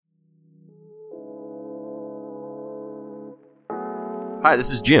Hi,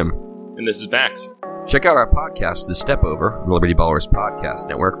 this is Jim. And this is Max. Check out our podcast, The Step Over, the Liberty Ballers Podcast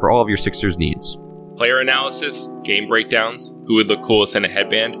Network, for all of your Sixers needs. Player analysis, game breakdowns, who would look coolest in a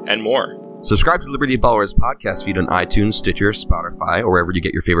headband, and more. Subscribe to Liberty Ballers podcast feed on iTunes, Stitcher, Spotify, or wherever you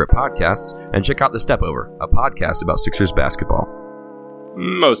get your favorite podcasts, and check out The Step Over, a podcast about Sixers basketball.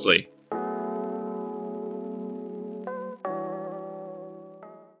 Mostly.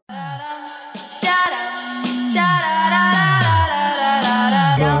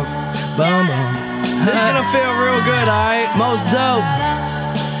 This is gonna feel real good, alright? Most dope.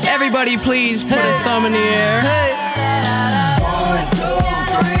 Everybody please put a thumb in the air. Hey. 1, 2,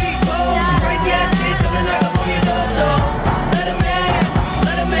 3, 4. Some crazy ass kids coming knock up on your door, so let 'em in,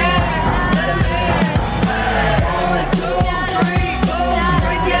 let 'em in, let 'em in. 1, 2, 3, 4. Some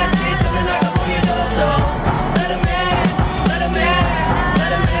crazy ass kids coming knock up on your door, so let 'em in, let 'em in,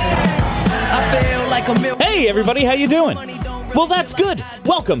 let 'em in. I feel like a million. Hey everybody, how you doing? Well, that's good.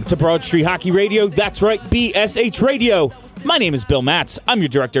 Welcome to Broad Street Hockey Radio. That's right, BSH Radio. My name is Bill Matz. I'm your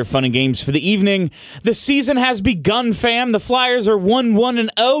director of fun and games for the evening. The season has begun, fam. The Flyers are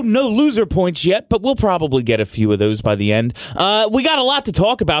 1-1-0. No loser points yet, but we'll probably get a few of those by the end. We got a lot to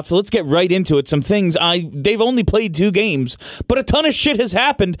talk about, so let's get right into it. Some things, they've only played 2 games, but a ton of shit has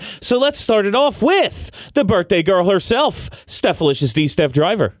happened. So let's start it off with the birthday girl herself, Stephalicious D. Steph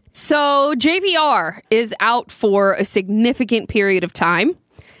Driver. So JVR is out for a significant period of time,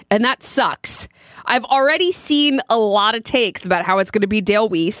 and that sucks. I've already seen a lot of takes about how it's going to be Dale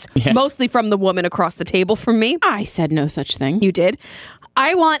Weiss, mostly from the woman across the table from me. I said no such thing. You did.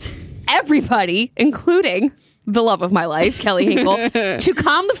 I want everybody, including the love of my life, Kelly Hinkle, to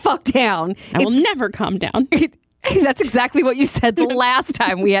calm the fuck down. I will never calm down. That's exactly what you said the last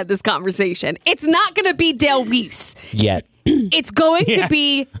time we had this conversation. It's not going to be Dale Weiss. Yet. It's going to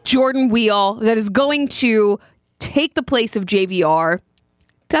be Jordan Wheel that is going to take the place of JVR. ...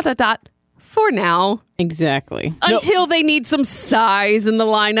 For now. Exactly. Until they need some size in the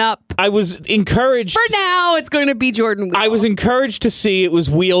lineup. I was encouraged. For now, it's going to be Jordan Wheel. I was encouraged to see it was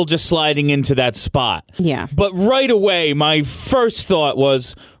Wheel just sliding into that spot. Yeah. But right away, my first thought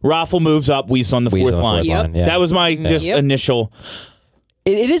was Raffle moves up, Weiss on the fourth line. Yep. That was my initial.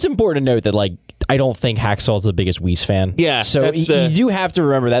 It is important to note that, I don't think Hacksaw is the biggest Weiss fan. Yeah. So you do have to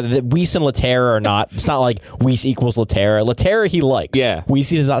remember that Weiss and Laterra are not, it's not like Weiss equals Laterra. Laterra he likes. Yeah. Weiss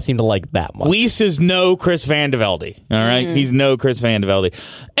he does not seem to like that much. Weiss is no Chris Van de Velde. All right? He's no Chris Van de Velde.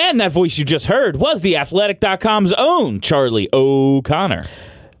 And that voice you just heard was the Athletic.com's own Charlie O'Connor.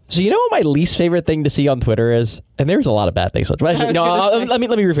 So you know what my least favorite thing to see on Twitter is? And there's a lot of bad things. But actually, let me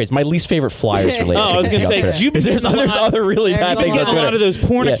rephrase. My least favorite Flyers related. I was going to say, because there's other really bad things on Twitter. A lot of those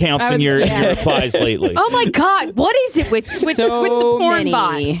porn accounts in your replies lately. Oh my God, what is it with the porn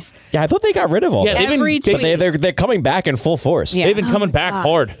bots? Yeah, I thought they got rid of all that. They're coming back in full force. Yeah. They've been coming back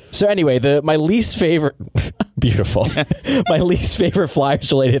hard. So anyway, my least favorite... Beautiful. My least favorite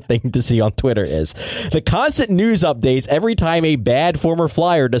Flyers-related thing to see on Twitter is the constant news updates every time a bad former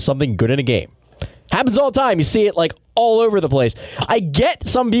Flyer does something good in a game. Happens all the time. You see it all over the place. I get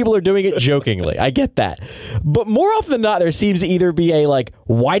some people are doing it jokingly. I get that. But more often than not, there seems to either be a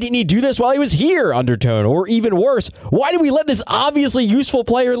why didn't he do this while he was here undertone, or even worse, why did we let this obviously useful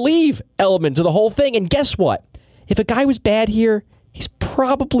player leave element to the whole thing? And guess what? If a guy was bad here, he's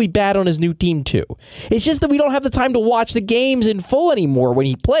probably bad on his new team, too. It's just that we don't have the time to watch the games in full anymore when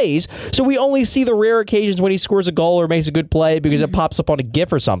he plays, so we only see the rare occasions when he scores a goal or makes a good play because it pops up on a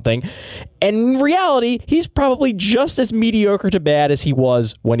GIF or something. And in reality, he's probably just as mediocre to bad as he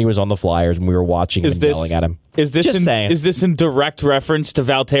was when he was on the Flyers when we were watching and yelling at him. Is this in direct reference to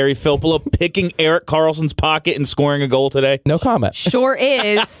Valtteri Filppula picking Erik Karlsson's pocket and scoring a goal today? No comment. Sure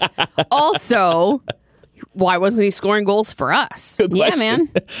is. Also... why wasn't he scoring goals for us? Yeah, man.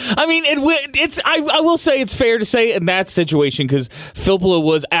 I mean, I will say it's fair to say in that situation because Filppula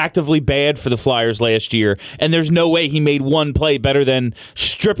was actively bad for the Flyers last year, and there's no way he made one play better than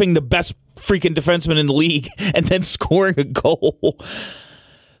stripping the best freaking defenseman in the league and then scoring a goal.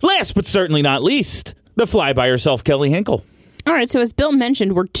 Last but certainly not least, the fly by herself, Kelly Hinkle. All right, so as Bill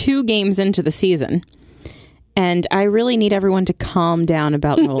mentioned, we're 2 games into the season. And I really need everyone to calm down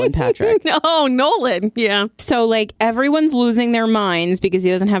about Nolan Patrick. Oh, Nolan. Yeah. So, everyone's losing their minds because he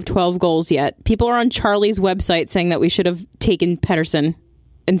doesn't have 12 goals yet. People are on Charlie's website saying that we should have taken Pettersson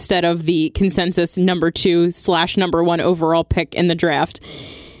instead of the consensus number 2/number 1 overall pick in the draft.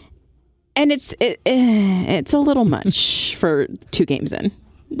 And it's a little much for 2 games in.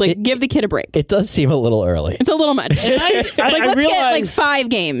 Give the kid a break. It does seem a little early. It's a little much. I let's realize, get 5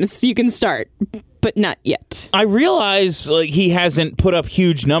 games. You can start. but not yet. I realize he hasn't put up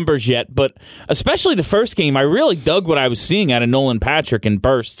huge numbers yet, but especially the first game, I really dug what I was seeing out of Nolan Patrick in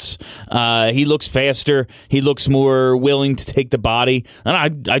bursts. He looks faster. He looks more willing to take the body. And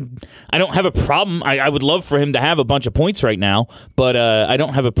I don't have a problem. I would love for him to have a bunch of points right now, but I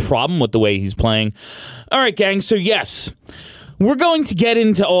don't have a problem with the way he's playing. All right, gang. So yes, we're going to get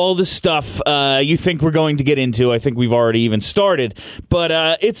into all the stuff you think we're going to get into. I think we've already even started, but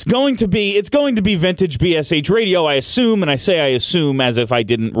it's going to be vintage BSH radio, I assume, and I say I assume as if I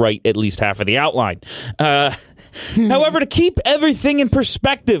didn't write at least half of the outline. However, to keep everything in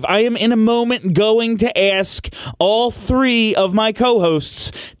perspective, I am in a moment going to ask all three of my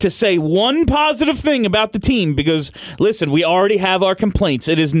co-hosts to say one positive thing about the team because, listen, we already have our complaints.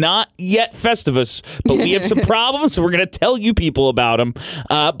 It is not yet Festivus, but we have some problems, so we're going to tell you people about them.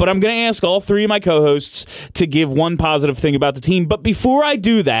 But I'm going to ask all three of my co-hosts to give one positive thing about the team. But before I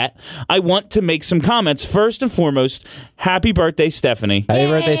do that, I want to make some comments. First and foremost, happy birthday, Stephanie. Happy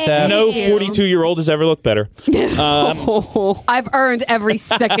birthday, Steph. No 42-year-old has ever looked better. I've earned every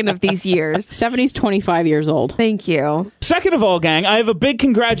second of these years. Stephanie's 25 years old. Thank you. Second of all, gang, I have a big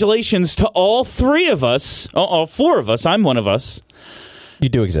congratulations to all three of us, all four of us. I'm one of us. You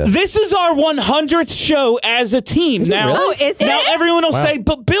do exist. This is our 100th show as a team. Now, really? Oh, is it? Now everyone will Wow. say,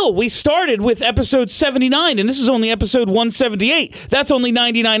 but Bill, we started with episode 79, and this is only episode 178. That's only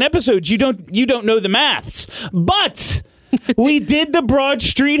 99 episodes. You don't know the maths. But we did the Broad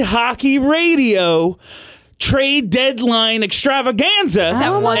Street Hockey Radio trade deadline extravaganza.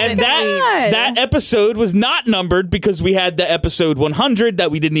 That wasn't and that episode was not numbered because we had the episode 100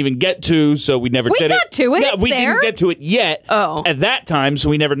 that we didn't even get to, so we never did it. We got to it. Yeah, It's we there. didn't get to it yet at that time, so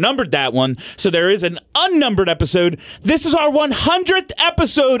we never numbered that one. So there is an unnumbered episode. This is our 100th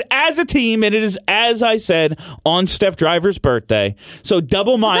episode as a team, and it is, as I said, on Steph Driver's birthday. So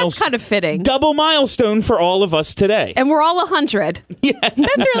double That's kind of fitting. double milestone for all of us today. And we're all 100. That's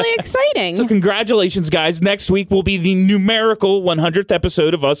really exciting. So congratulations, guys. Next week will be the numerical 100th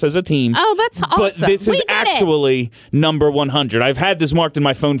episode of us as a team. Oh, that's awesome. But this We is did it. actually number 100. I've had this marked in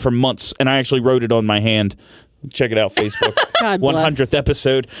my phone for months, and I actually wrote it on my hand. Check it out, Facebook. God bless. 100th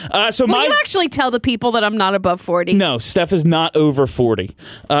episode. So Will you actually tell the people that I'm not above 40? No, Steph is not over 40.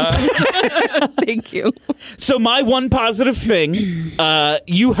 Thank you. So my one positive thing,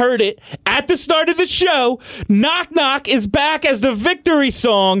 you heard it at the start of the show. Knock Knock is back as the victory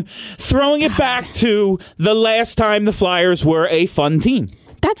song, throwing it back to the last time the Flyers were a fun team.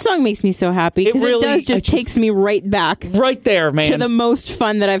 That song makes me so happy because really- it does takes me right back Right there, man. to the most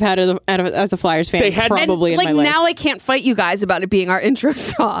fun that I've had as a Flyers fan They had- probably and, in my life. now I can't fight you guys about it being our intro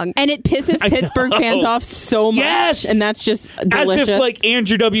song. And it pisses Pittsburgh fans off so much. Yes! And that's just delicious. As if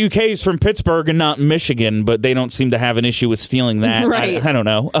Andrew WK is from Pittsburgh and not Michigan, but they don't seem to have an issue with stealing that. Right. I don't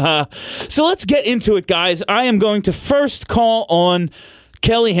know. So let's get into it, guys. I am going to first call on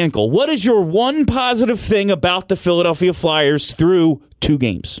Kelly Hinkle. What is your one positive thing about the Philadelphia Flyers through 2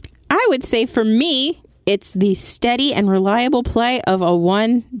 games? I would say for me, it's the steady and reliable play of a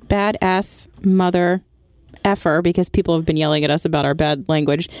one badass mother effer, because people have been yelling at us about our bad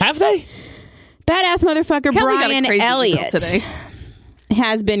language. Have they? Badass motherfucker Kelly got a Brian crazy email Elliott today.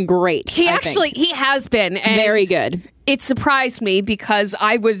 has been great. He I think. he has been. And Very good. It surprised me because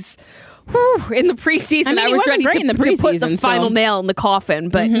I was in the preseason. I mean, he was wasn't ready great to, in the to put the preseason, final so- nail in the coffin.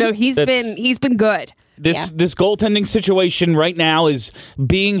 But no, he's been good. This goaltending situation right now is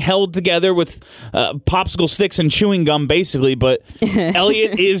being held together with popsicle sticks and chewing gum, basically. But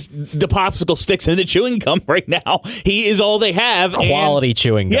Elliot is the popsicle sticks and the chewing gum right now. He is all they have. Quality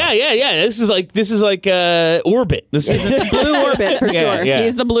chewing gum. Yeah. This is like Orbit. This is Blue Orbit for Yeah, sure. yeah.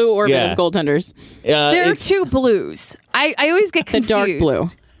 He's the blue orbit Yeah. of goaltenders. There are 2 blues. I always get The confused. dark blue.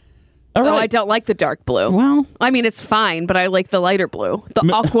 all Oh, right. I don't like the dark blue. Well, I mean, it's fine, but I like the lighter blue, the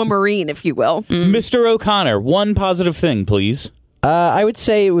aquamarine, if you will. Mr. O'Connor, one positive thing, please. I would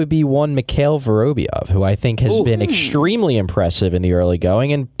say it would be one Mikhail Vorobiev, who I think has been extremely impressive in the early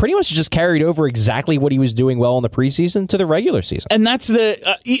going and pretty much just carried over exactly what he was doing well in the preseason to the regular season. And that's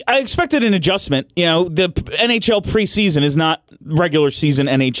I expected an adjustment. You know, the NHL preseason is not regular season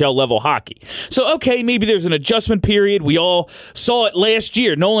NHL level hockey. So, okay, maybe there's an adjustment period. We all saw it last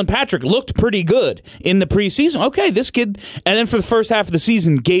year. Nolan Patrick looked pretty good in the preseason. Okay, this kid, and then for the first half of the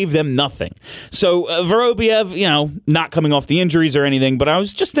season, gave them nothing. So, Vorobiev, not coming off the injuries or anything, but I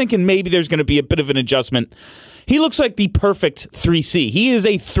was just thinking maybe there's going to be a bit of an adjustment. He looks like the perfect 3C. He is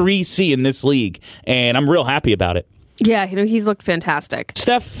a 3C in this league, and I'm real happy about it. Yeah, he's looked fantastic.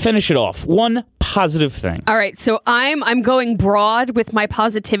 Steph, finish it off. One positive thing. All right, so I'm going broad with my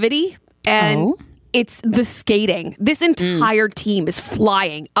positivity, and it's the skating. This entire team is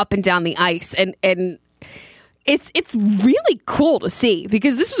flying up and down the ice, and it's really cool to see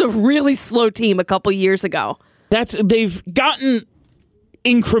because this was a really slow team a couple years ago. They've gotten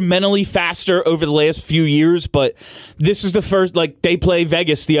incrementally faster over the last few years, but this is the first, like, they play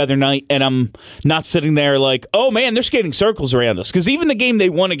Vegas the other night, and I'm not sitting there like, oh man, they're skating circles around us. Because even the game they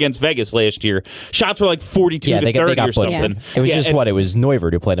won against Vegas last year, shots were like 42 to 30 or something. It was it was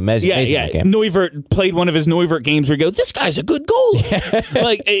Neuvert who played amazing game. Neuvert played one of his Neuvert games where you go, this guy's a good goalie.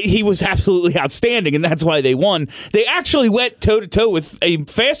 Like, he was absolutely outstanding, and that's why they won. They actually went toe-to-toe with a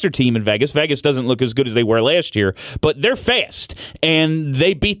faster team in Vegas. Vegas doesn't look as good as they were last year, but they're fast, and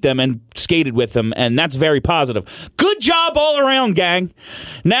they beat them and skated with them, and that's very positive. Good job all around, gang.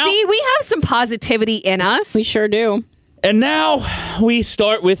 Now, see, we have some positivity in us. We sure do. And now we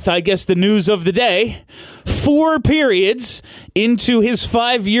start with, I guess, the news of the day. 4 periods into his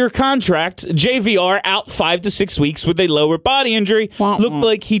 5-year contract, JVR out 5 to 6 weeks with a lower body injury. Looked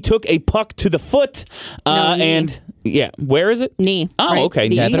like he took a puck to the foot. And yeah, where is it? Knee. Oh, right? okay.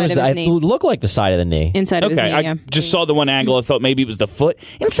 Yeah, it looked like the side of the knee. Inside of his knee, I just saw the one angle. I thought maybe it was the foot.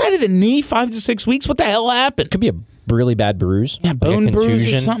 Inside of the knee, 5 to 6 weeks? What the hell happened? Could be a really bad bruise. Yeah, bone like a contusion.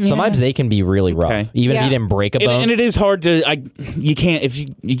 bruise or something. Sometimes they can be really rough. Even if you didn't break a bone. And it is hard to, you can't, if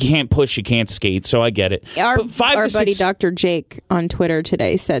you can't push, you can't skate, so I get it. Our buddy Dr. Jake on Twitter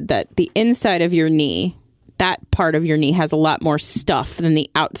today said that the inside of your knee, that part of your knee has a lot more stuff than the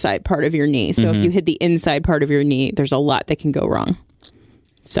outside part of your knee. So if you hit the inside part of your knee, there's a lot that can go wrong.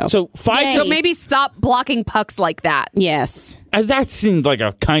 So maybe stop blocking pucks like that. Yes. That seemed like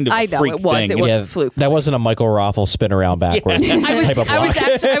a kind of a freak thing. It was a fluke. That wasn't a Michael Raffle spin around backwards.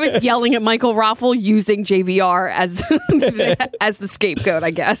 I was yelling at Michael Raffle using JVR as as the scapegoat, I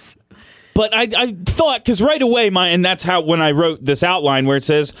guess. But I thought, because right away, and that's how, when I wrote this outline where it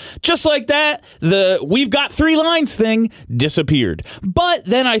says, just like that, the we've got 3 lines thing disappeared. But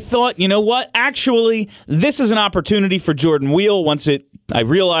then I thought, you know what? Actually, this is an opportunity for Jordan Weal. I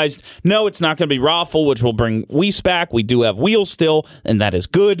realized, no, it's not going to be Raffle, which will bring Weiss back. We do have Weal still, and that is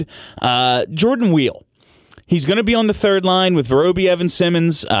good. Jordan Weal. He's going to be on the third line with Vorobiev and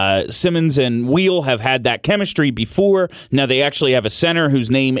Simmons. Simmons and Weal have had that chemistry before. Now they actually have a center whose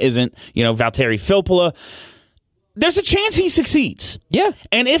name isn't, Valtteri Filppula. There's a chance he succeeds. Yeah.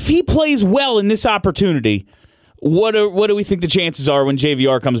 And if he plays well in this opportunity, what do we think the chances are when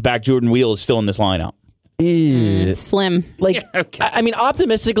JVR comes back, Jordan Weal is still in this lineup? Slim. I mean,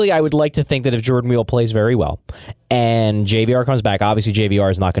 optimistically, I would like to think that if Jordan Weal plays very well and JVR comes back, obviously JVR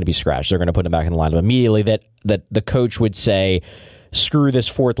is not going to be scratched. They're going to put him back in the lineup immediately. That the coach would say, screw this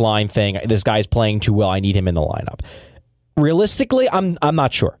 4th line thing. This guy's playing too well. I need him in the lineup. Realistically, I'm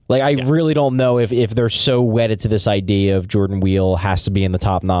not sure. I really don't know if they're so wedded to this idea of Jordan Weal has to be in the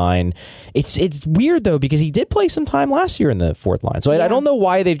top 9. It's weird though, because he did play some time last year in the 4th line. So I don't know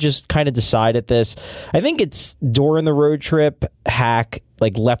why they've just kind of decided this. I think it's during the road trip, Hack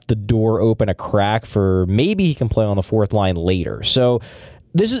left the door open a crack for maybe he can play on the 4th line later. So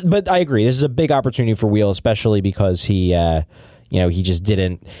but I agree, this is a big opportunity for Weal, especially because he he just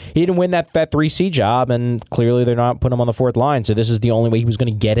didn't win that 3C job, and clearly they're not putting him on the 4th line, so this is the only way he was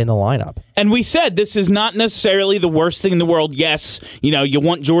going to get in the lineup. And we said this is not necessarily the worst thing in the world. Yes, you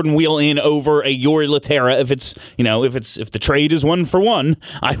want Jordan Weal in over a Jori Lehtera if the trade is 1 for 1.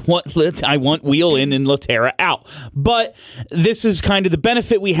 I want Weal in and Lehtera out. But this is kind of the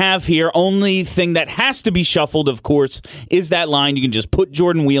benefit we have here. Only thing that has to be shuffled, of course, is that line. You can just put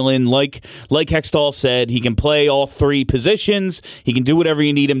Jordan Weal in, like Hextall said. He can play all 3 positions. He can do whatever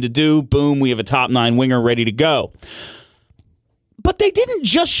you need him to do. Boom, we have a top 9 winger ready to go. But they didn't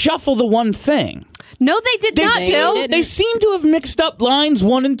just shuffle the one thing. No, they did not, Jill. They seem to have mixed up lines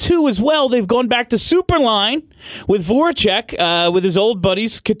 1 and 2 as well. They've gone back to Superline with Voracek, with his old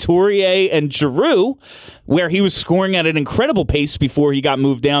buddies Couturier and Giroux, where he was scoring at an incredible pace before he got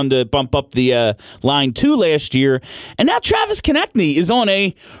moved down to bump up the line 2 last year. And now Travis Konecny is on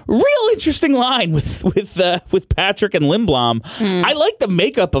a real interesting line with Patrick and Lindblom. I like the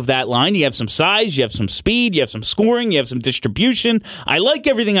makeup of that line. You have some size, you have some speed, you have some scoring, you have some distribution. I like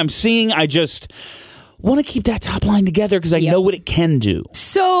everything I'm seeing. I just want to keep that top line together because I know what it can do.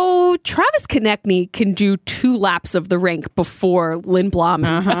 So Travis Konecny can do 2 laps of the rink before Lindblom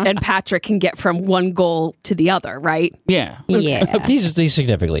and Patrick can get from one goal to the other, right? Yeah. Yeah. He's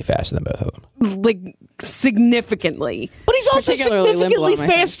significantly faster than both of them. Significantly. But he's also Particularly significantly Lindblom, I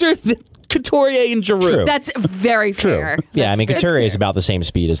think. faster Couturier and Giroux. True. That's very fair. Yeah, That's I mean, very Couturier is fair. about the same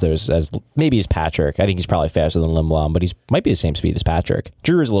speed as maybe as Patrick. I think he's probably faster than Lindblom, but might be the same speed as Patrick.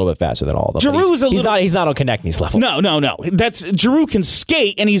 Giroux is a little bit faster than all of them. Giroux is a he's little- not. He's not on Konechny's level. No. Giroux can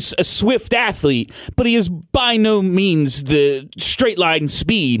skate, and he's a swift athlete, but he is by no means the straight line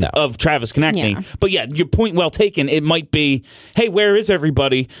speed of Travis Konechny. Yeah. But yeah, your point well taken. It might be, hey, where is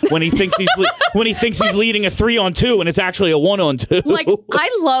everybody when he thinks he's when he thinks he's leading a 3-on-2 and it's actually a 1-on-2? Like, I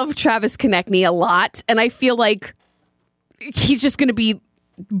love Travis Konechny a lot, and I feel like he's just going to be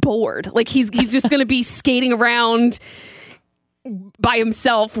bored. Like, he's just going to be skating around by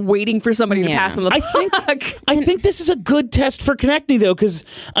himself, waiting for somebody to Yeah. pass him the puck. I think this is a good test for Konechny, though, because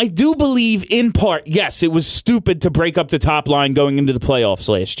I do believe, in part, yes, it was stupid to break up the top line going into the playoffs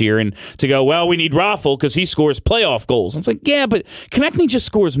last year and to go, well, we need Raffl because he scores playoff goals. And it's like, yeah, but Konechny just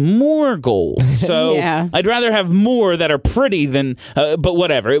scores more goals. So Yeah. I'd rather have more that are pretty than, but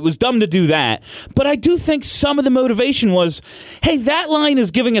whatever. It was dumb to do that. But I do think some of the motivation was, hey, that line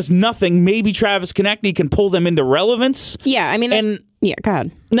is giving us nothing. Maybe Travis Konechny can pull them into relevance. Yeah, I mean, And yeah, God.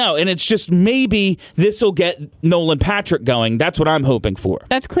 no, and it's just maybe this will get Nolan Patrick going. That's what I'm hoping for.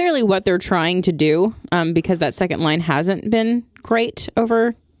 That's clearly what they're trying to do, because that second line hasn't been great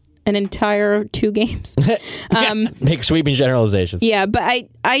over an entire 2 games. Make sweeping generalizations. Yeah, but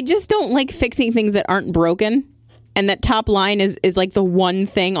I just don't like fixing things that aren't broken. And that top line is like the one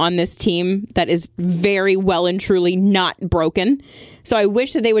thing on this team that is very well and truly not broken. So I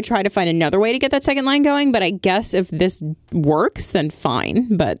wish that they would try to find another way to get that second line going. But I guess if this works, then fine.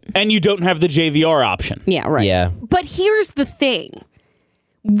 But And you don't have the JVR option. yeah, right. Yeah. But here's the thing.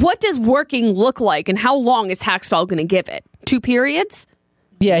 What does working look like, and how long is Hackstall going to give it? 2 periods?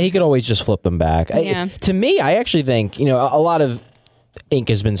 Yeah, he could always just flip them back. Yeah. To me, I actually think, a lot of ink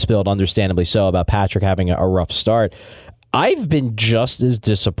has been spilled, understandably so, about Patrick having a rough start. I've been just as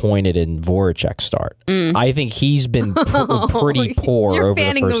disappointed in Voracek's start. I think he's been pretty poor You're over the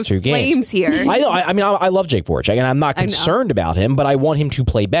fanning first those 2 games. flames here. I know. I love Jake Voracek, and I'm not I know. concerned about him, but I want him to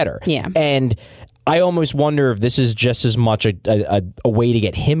play better. Yeah. And I almost wonder if this is just as much a way to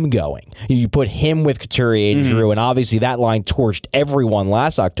get him going. You put him with Couturier and Giroux, and obviously that line torched everyone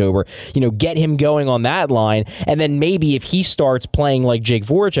last October. Get him going on that line, and then maybe if he starts playing like Jake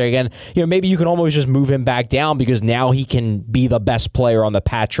Voracek again, maybe you can almost just move him back down because now he can be the best player on the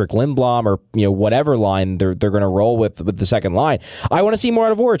Patrick Lindblom or whatever line they're going to roll with the second line. I want to see more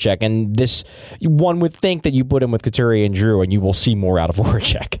out of Voracek, and this one would think that you put him with Couturier and Giroux, and you will see more out of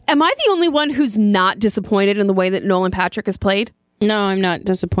Voracek. Am I the only one who's not disappointed in the way that Nolan Patrick has played? No, I'm not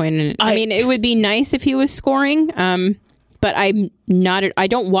disappointed. I mean, it would be nice if he was scoring, but I'm not. I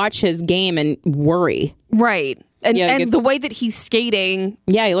don't watch his game and worry. Right. And, Yeah, and it's- the way that he's skating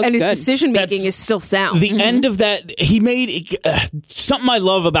Yeah, he looks and his good. decision making That's- is still sound. The end of that, he made something I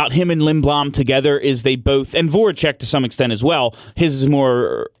love about him and Lindblom together is they both, and Voracek to some extent as well, his is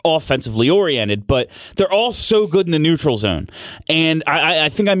more offensively oriented, but they're all so good in the neutral zone. And I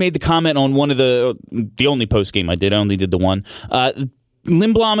think I made the comment on one of the only post game I did. I only did the one.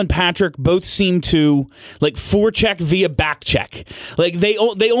 Lindblom and Patrick both seem to like forecheck via backcheck. Like they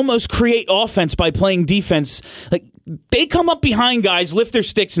almost create offense by playing defense. Like they come up behind guys, lift their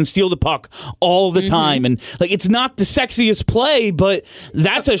sticks, and steal the puck all the time. And like it's not the sexiest play, but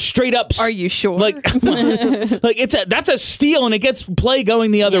that's a straight up. Are you sure? Like that's a steal, and it gets play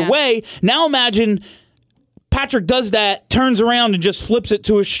going the other Yeah. way. Now imagine. Patrick does that, turns around and just flips it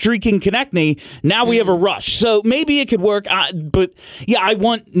to a streaking Konechny. Now we have a rush. So maybe it could work. But yeah, I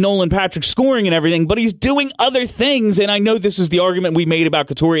want Nolan Patrick scoring and everything, but he's doing other things. And I know this is the argument we made about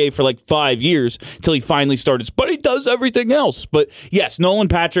Couturier for like 5 years until he finally started. But he does everything else. But yes, Nolan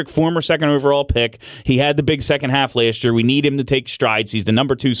Patrick, former second overall pick. He had the big second half last year. We need him to take strides. He's the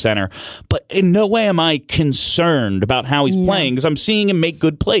number 2 center. But in no way am I concerned about how he's playing because I'm seeing him make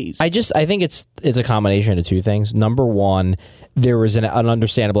good plays. I think it's a combination of 2 things. Number one, there was an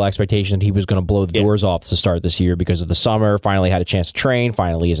understandable expectation that he was going to blow the doors off to start this year because of the summer, finally had a chance to train,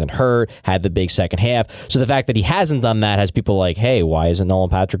 finally isn't hurt, had the big second half. So the fact that he hasn't done that has people like, hey, why isn't Nolan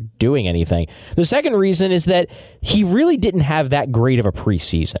Patrick doing anything? The second reason is that he really didn't have that great of a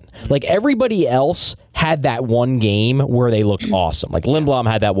preseason. Like everybody else had that one game where they looked awesome. Like Lindblom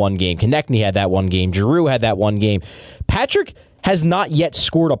had that one game, Konechny had that one game, Giroux had that one game. Patrick has not yet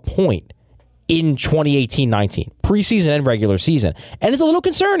scored a point in 2018-19, preseason and regular season. And it's a little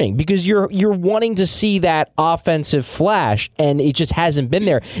concerning because you're wanting to see that offensive flash, and it just hasn't been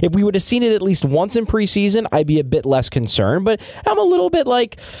there. If we would have seen it at least once in preseason, I'd be a bit less concerned. But I'm a little bit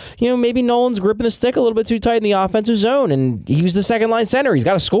like, maybe Nolan's gripping the stick a little bit too tight in the offensive zone, and he was the second-line center. He's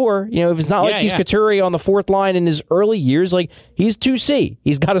got to score. If it's not like he's Couturier on the fourth line in his early years, like, he's 2C.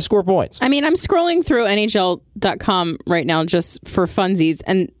 He's got to score points. I mean, I'm scrolling through NHL.com right now just for funsies,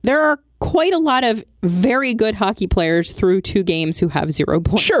 and there are quite a lot of very good hockey players through 2 games who have 0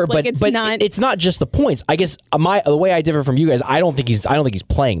 points. Sure, but it's not just the points. I guess the way I differ from you guys, I don't think he's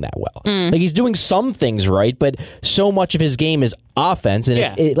playing that well. Like, he's doing some things right, but so much of his game is offense.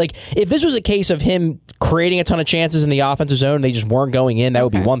 And if this was a case of him creating a ton of chances in the offensive zone and they just weren't going in, that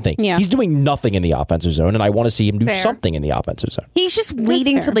would be one thing. Yeah. He's doing nothing in the offensive zone, and I want to see him do something in the offensive zone. He's just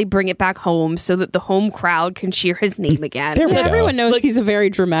waiting till they bring it back home so that the home crowd can cheer his name again. Everyone knows he's a very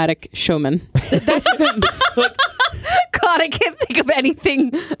dramatic showman. That's God, I can't think of anything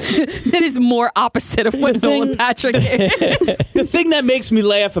that is more opposite of what Nolan Patrick is. The thing that makes me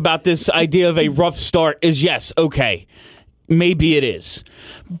laugh about this idea of a rough start is, yes, okay, maybe it is.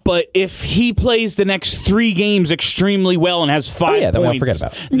 But if he plays the next 3 games extremely well and has 5 then points, forget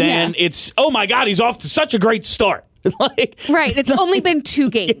about it. Then it's, oh my God, he's off to such a great start. Right, it's only been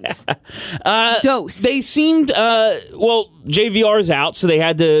 2 games. Dose. They seemed, JVR's out, so they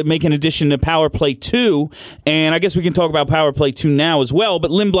had to make an addition to Power Play 2, and I guess we can talk about Power Play 2 now as well,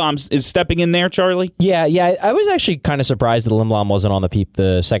 but Lindblom is stepping in there, Charlie? Yeah, I was actually kind of surprised that Lindblom wasn't on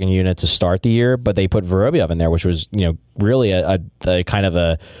the second unit to start the year, but they put Vorobyev in there, which was, really a kind of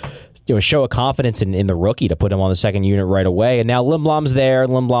a show of confidence in the rookie to put him on the second unit right away. And now Lindblom's there.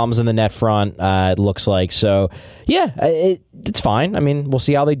 Lindblom's in the net front, it looks like. So, it's fine. I mean, we'll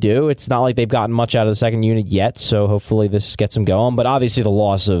see how they do. It's not like they've gotten much out of the second unit yet, so hopefully this gets them going. But obviously the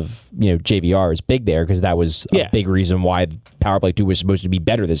loss of JVR is big there because that was a big reason why Power Play 2 was supposed to be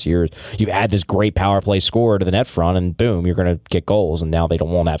better this year. You add this great Power Play scorer to the net front, and boom, you're going to get goals. And now they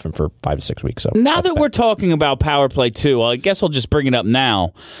won't have him for 5 to 6 weeks. So now that we're talking about Power Play 2, I guess I'll just bring it up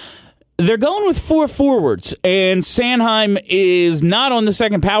now. They're going with 4 forwards, and Sanheim is not on the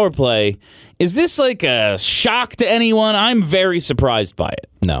second power play. Is this like a shock to anyone? I'm very surprised by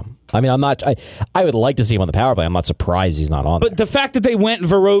it. No. I mean, I'm not. I would like to see him on the power play. I'm not surprised he's not on But the fact that they went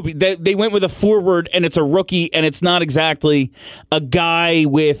they went with a forward, and it's a rookie, and it's not exactly a guy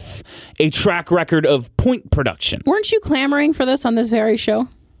with a track record of point production. Weren't you clamoring for this on this very show?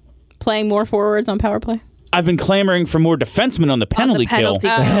 Playing more forwards on power play? I've been clamoring for more defensemen on the penalty kill.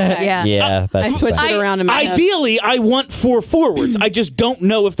 Okay. Yeah, I switched it around a minute. Ideally, I want 4 forwards. I just don't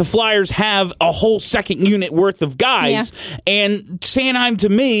know if the Flyers have a whole second unit worth of guys. Yeah. And Sanheim, to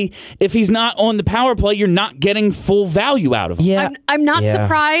me, if he's not on the power play, you're not getting full value out of him. Yeah. I'm not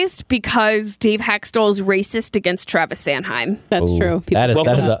surprised because Dave Haxtell is racist against Travis Sanheim. That's true. That is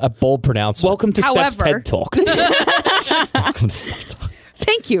a bold pronouncement. Welcome to Steph's TED Talk. Welcome to Steph Talk.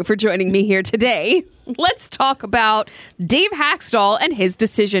 Thank you for joining me here today. Let's talk about Dave Haxtell and his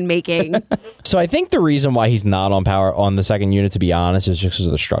decision making. So I think the reason why he's not on the second unit, to be honest, is just because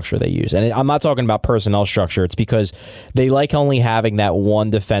of the structure they use. And I'm not talking about personnel structure. It's because they like only having that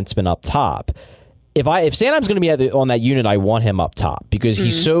one defenseman up top. If Sanheim's going to be on that unit, I want him up top because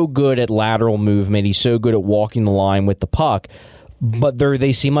he's so good at lateral movement. He's so good at walking the line with the puck. But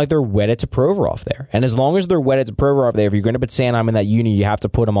they seem like they're wedded to Provorov there. And as long as they're wedded to Provorov there, if you're going to put Sanheim in that unit, you have to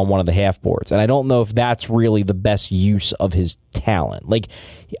put him on one of the half boards. And I don't know if that's really the best use of his talent. Like,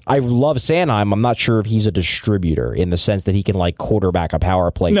 I love Sanheim. I'm not sure if he's a distributor in the sense that he can, like, quarterback a power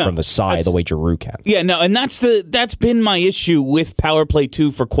play from the side the way Giroux can. Yeah, no, and that's been my issue with Power Play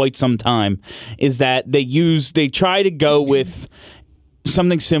 2 for quite some time, is that they try to go with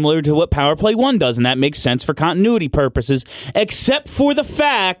something similar to what Power Play 1 does, and that makes sense for continuity purposes, except for the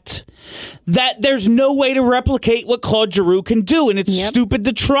fact that there's no way to replicate what Claude Giroux can do, and it's stupid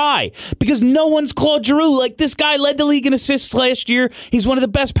to try, because no one's Claude Giroux. Like, this guy led the league in assists last year. He's one of the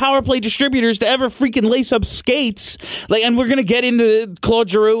best Power Play distributors to ever freaking lace up skates. Like, and we're going to get into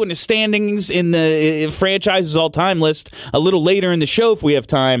Claude Giroux and his standings in the franchise's all-time list a little later in the show if we have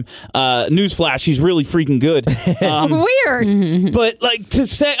time. Newsflash, he's really freaking good. Weird. But, like, to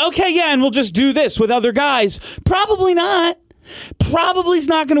say, okay, yeah, and we'll just do this with other guys, probably not. Probably is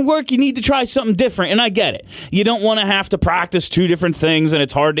not going to work. You need to try something different, and I get it. You don't want to have to practice 2 different things, and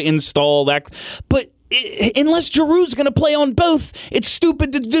it's hard to install that. But unless Giroux's going to play on both, it's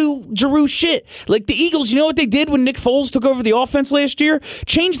stupid to do Giroux shit. Like the Eagles, you know what they did when Nick Foles took over the offense last year?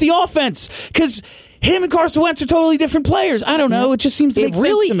 Changed the offense, because him and Carson Wentz are totally different players. I don't know. It just seems to make sense to me.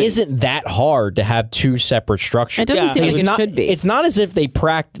 It really isn't that hard to have two separate structures. It doesn't seem like it should be. It's not as if they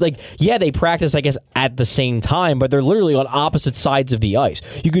practice, they practice, I guess, at the same time, but they're literally on opposite sides of the ice.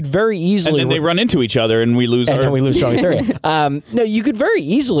 You could very easily... And then they run into each other and we lose. Then we lose strong theory. No, you could very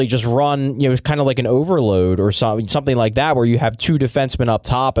easily just run, kind of like an overload or something like that, where you have two defensemen up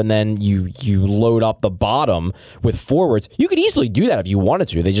top and then you load up the bottom with forwards. You could easily do that if you wanted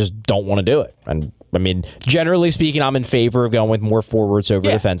to. They just don't want to do it. And I mean, generally speaking, I'm in favor of going with more forwards over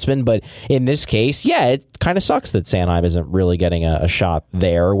defensemen. But in this case, it kind of sucks that Sanheim isn't really getting a shot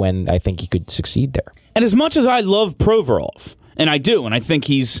there when I think he could succeed there. And as much as I love Provorov, and I do, and I think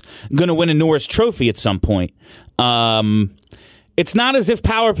he's going to win a Norris Trophy at some point, it's not as if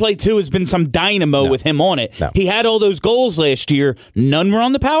Power Play 2 has been some dynamo with him on it. No. He had all those goals last year. None were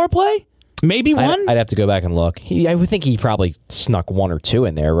on the Power Play? Maybe one? I'd have to go back and look. I would think he probably snuck one or two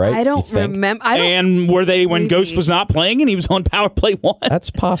in there, right? I don't remember. And were they when Ghost was not playing and he was on Power Play 1? That's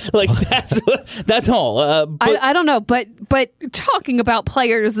possible. That's all. I don't know, but talking about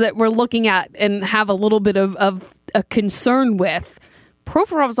players that we're looking at and have a little bit of a concern with,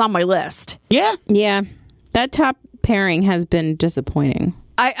 Provorov's on my list. Yeah? Yeah. That top pairing has been disappointing.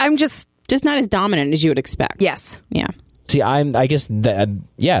 I'm just not as dominant as you would expect. Yes. Yeah. See, I guess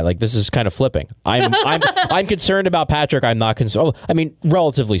this is kind of flipping. I'm concerned about Patrick. I'm not concerned. I mean,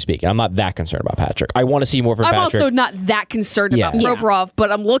 relatively speaking, I'm not that concerned about Patrick. I want to see more from Patrick. I'm also not that concerned about Provorov, but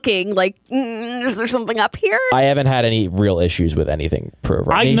I'm looking like, is there something up here? I haven't had any real issues with anything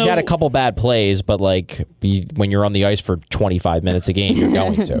Provorov. I mean, he's had a couple bad plays, but when you're on the ice for 25 minutes a game, you're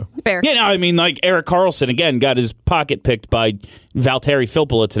going to. Fair. Yeah, no, I mean, Erik Karlsson, again, got his pocket picked by Valtteri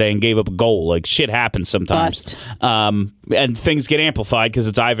Filppula today and gave up a goal. Like, shit happens sometimes. And things get amplified because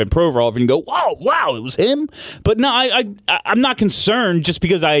it's Ivan Provorov, and you go, wow, it was him? But no, I'm not concerned just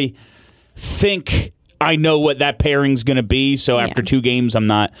because I think I know what that pairing's going to be. So after 2 games, I'm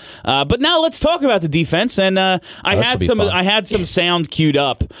not. But now let's talk about the defense. And I had some sound queued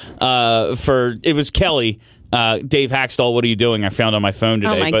up for it was Kelly. Dave Hackstall, what are you doing? I found on my phone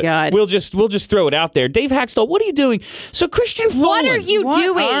today. Oh my God. We'll just throw it out there. Dave Hackstall, what are you doing? So Christian Folin. What are you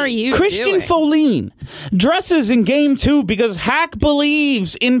doing? Christian Folin dresses in game 2 because Hack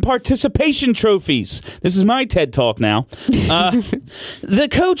believes in participation trophies. This is my TED Talk now. The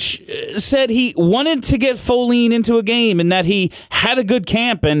coach said he wanted to get Folin into a game and that he had a good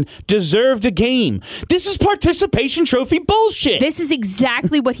camp and deserved a game. This is participation trophy bullshit. This is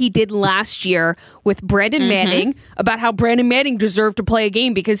exactly what he did last year with Brandon Manning, about how Brandon Manning deserved to play a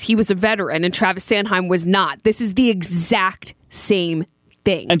game because he was a veteran and Travis Sanheim was not. This is the exact same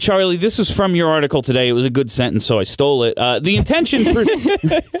thing. And Charlie, this is from your article today. It was a good sentence, so I stole it. The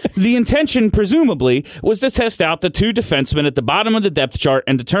intention, presumably, was to test out the 2 defensemen at the bottom of the depth chart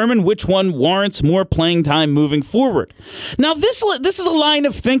and determine which one warrants more playing time moving forward. Now, this is a line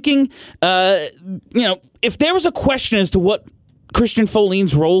of thinking. If there was a question as to what Christian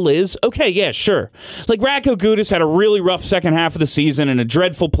Folin's role is, okay, yeah, sure. Like, Radko Gudas had a really rough second half of the season and a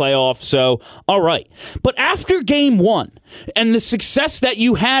dreadful playoff, so all right. But after game 1 and the success that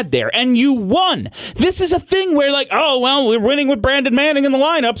you had there, and you won, this is a thing where, we're winning with Brandon Manning in the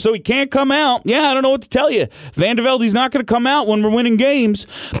lineup, so he can't come out. Yeah, I don't know what to tell you. Van de Velde's not going to come out when we're winning games.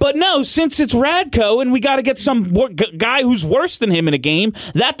 But no, since it's Radko and we got to get some guy who's worse than him in a game,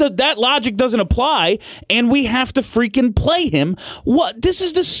 that logic doesn't apply, and we have to freaking play him. What? This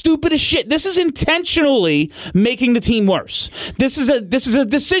is the stupidest shit. This is intentionally making the team worse. This is a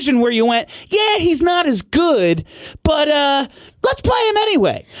decision where you went, yeah, he's not as good, but let's play him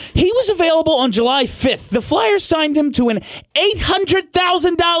anyway. He was available on July 5th. The Flyers signed him to an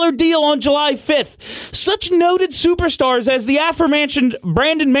 $800,000 deal on July 5th. Such noted superstars as the aforementioned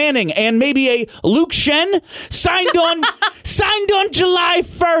Brandon Manning and maybe a Luke Shen signed on July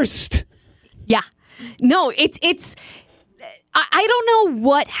 1st. Yeah. No, it's I don't know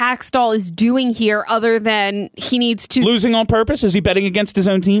what Hackstall is doing here other than he needs to... Losing on purpose? Is he betting against his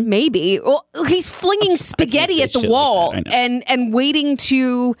own team? Maybe. Well, he's flinging spaghetti at the wall and waiting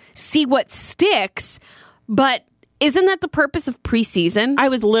to see what sticks, but... Isn't that the purpose of preseason? I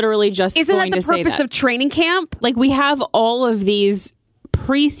was literally just Isn't going that the to say purpose that. of training camp? Like, we have all of these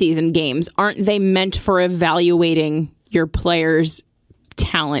preseason games. Aren't they meant for evaluating your players'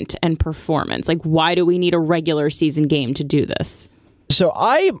 talent and performance? Like, why do we need a regular season game to do this? So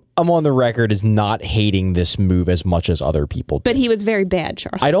I am on the record as not hating this move as much as other people do. But he was very bad,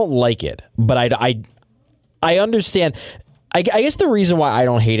 Charles. I don't like it, but I understand. I guess the reason why I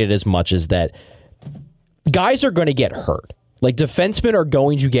don't hate it as much is that guys are going to get hurt. Like, defensemen are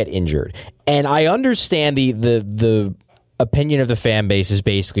going to get injured. And I understand the opinion of the fan base is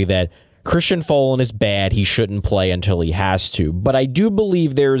basically that Christian Folin is bad. He shouldn't play until he has to. But I do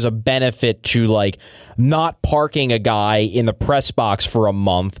believe there's a benefit to like not parking a guy in the press box for a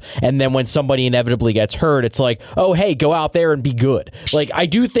month, and then when somebody inevitably gets hurt, it's like, oh, hey, go out there and be good. Like, I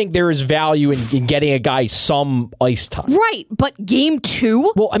do think there is value in getting a guy some ice time. Right, but game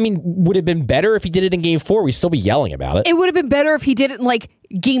 2? Well, I mean, would it have been better if he did it in game 4? We'd still be yelling about it. It would have been better if he did it in, like,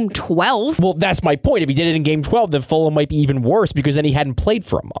 game 12. Well, that's my point. If he did it in game 12, then Folin might be even worse because then he hadn't played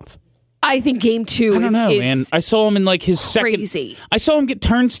for a month. I think game 2 I don't know, man. I saw him in like his crazy. I saw him get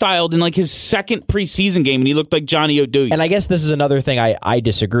turnstiled in like his second preseason game, and he looked like Johnny O'Doy. And I guess this is another thing I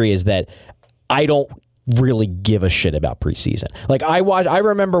disagree is that I don't really give a shit about preseason. Like I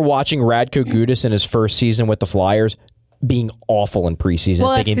remember watching Radko Gudas in his first season with the Flyers being awful in preseason.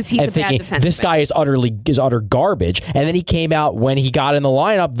 Well, that's because he's a bad defenseman. This guy is utter garbage. And then he came out when he got in the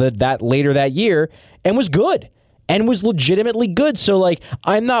lineup that later that year and was good. And was legitimately good. So, like,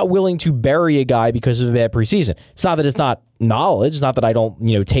 I'm not willing to bury a guy because of a bad preseason. It's not that it's not knowledge. It's not that I don't,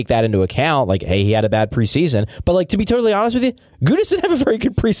 take that into account. Like, hey, he had a bad preseason. But, like, to be totally honest with you, Gudas didn't have a very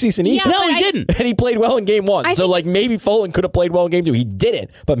good preseason either. No, he didn't. And he played well in game 1. So, like, maybe Folin could have played well in game 2. He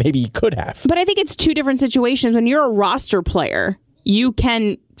didn't, but maybe he could have. But I think it's two different situations. When you're a roster player, you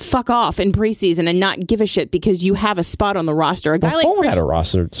can fuck off in preseason and not give a shit because you have a spot on the roster. A guy like Folin had a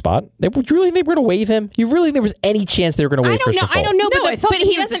roster spot. They were going to waive him? You really think there was any chance they were going to waive Christian Folin? I don't know. No, I thought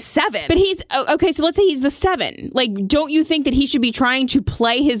he doesn't. was a 7. But he's okay. So let's say he's the 7. Like, don't you think that he should be trying to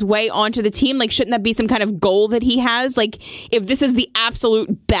play his way onto the team? Like, shouldn't that be some kind of goal that he has? Like, if this is the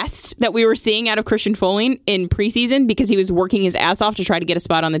absolute best that we were seeing out of Christian Folin in preseason because he was working his ass off to try to get a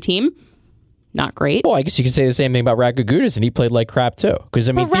spot on the team. Not great. Well, I guess you could say the same thing about Radko Gudas, and he played like crap too. Because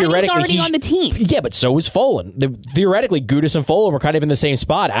I mean, but theoretically, already on the team. Yeah, but so was Folin. Theoretically, Gudas and Folin were kind of in the same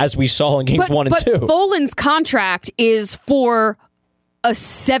spot as we saw in games 1 and 2. But Folin's contract is for a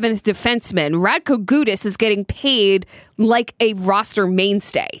 7th defenseman. Radko Gudas is getting paid like a roster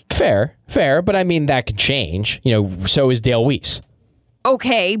mainstay. Fair, but I mean that could change. So is Dale Weiss.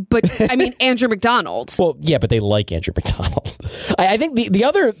 Okay, but I mean Andrew McDonald. Well, yeah, but they like Andrew McDonald. I think the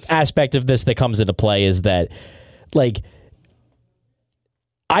other aspect of this that comes into play is that, like,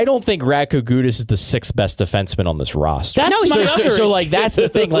 I don't think Radko Gudas is the 6th best defenseman on this roster. So like that's the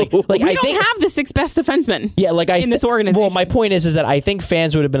thing. Like we I don't think have the 6th best defenseman. Yeah, like in this organization. Well, my point is that I think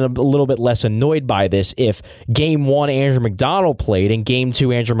fans would have been a little bit less annoyed by this if game 1 Andrew McDonald played and game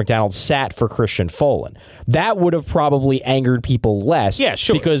 2 Andrew McDonald sat for Christian Folin. That would have probably angered people less. Yeah,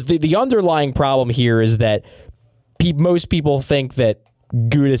 sure. Because the underlying problem here is that most people think that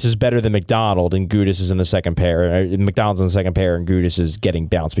Gudas is better than McDonald, and Gudas is in the second pair. McDonald's in the second pair, and Gudas is getting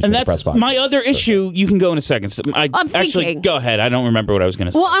bounced between the press box. My other issue, you can go in a second. I'm thinking. Go ahead. I don't remember what I was going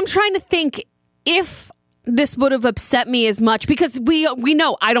to say. Well, I'm trying to think if this would have upset me as much because we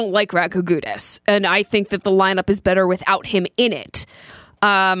know I don't like Radko Gudas, and I think that the lineup is better without him in it.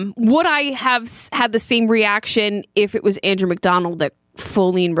 Would I have had the same reaction if it was Andrew McDonald that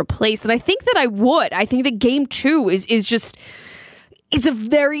Folin replaced? And I think that I would. I think that game 2 is just... It's a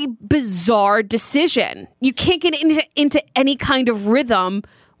very bizarre decision. You can't get into any kind of rhythm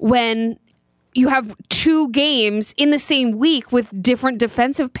when you have 2 games in the same week with different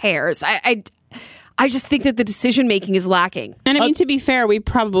defensive pairs. I just think that the decision making is lacking. And I mean, to be fair, we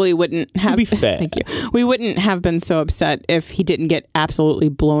probably wouldn't have. Be fair. Thank you. We wouldn't have been so upset if he didn't get absolutely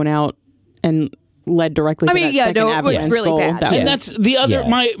blown out and led directly to that second it was Avalanche really goal. bad. And that's the other.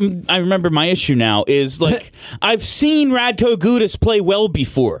 I remember my issue now is like I've seen Radko Gudas play well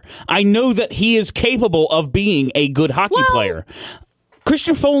before. I know that he is capable of being a good hockey player.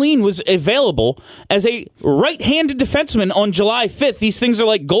 Christian Folin was available as a right-handed defenseman on July 5th. These things are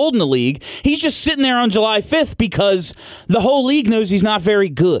like gold in the league. He's just sitting there on July 5th because the whole league knows he's not very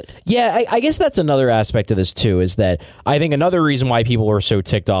good. Yeah, I guess that's another aspect of this, too, is that I think another reason why people are so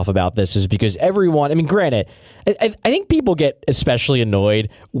ticked off about this is because everyone, I mean, granted, I think people get especially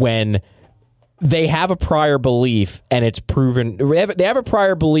annoyed when they have a prior belief and it's proven. They have a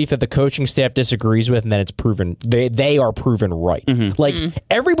prior belief that the coaching staff disagrees with, and then it's proven they are proven right.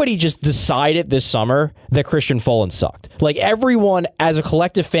 Everybody just decided this summer that Christian Folin sucked. Like everyone, as a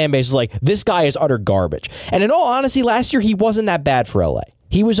collective fan base, is like, this guy is utter garbage. And in all honesty, last year he wasn't that bad for LA.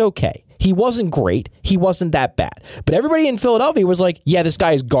 He was okay. He wasn't great. He wasn't that bad. But everybody in Philadelphia was like, yeah, this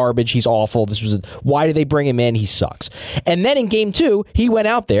guy is garbage. He's awful. Why did they bring him in? He sucks. And then in game 2, he went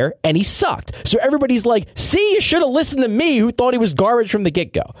out there and he sucked. So everybody's like, see, you should have listened to me who thought he was garbage from the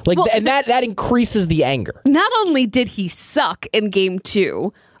get-go. Like, and that increases the anger. Not only did he suck in game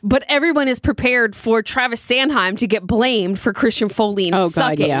 2, but everyone is prepared for Travis Sanheim to get blamed for Christian Folin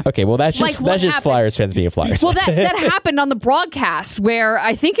sucking. yeah. Okay, well, that's Like, just what happened? Flyers fans being Flyers. Well, that happened on the broadcast where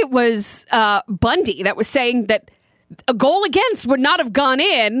I think it was Bundy that was saying that a goal against would not have gone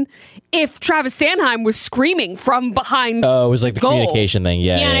in if Travis Sanheim was screaming from behind. Oh, it was like the goal. communication thing.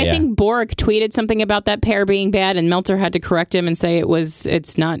 Yeah, and I think Bork tweeted something about that pair being bad, and Meltzer had to correct him and say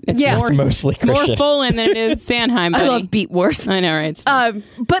it's not. It's Yeah. more, It's mostly it's more Christian. Fullen than it is Sanheim. I buddy. love beat worse. I know, right?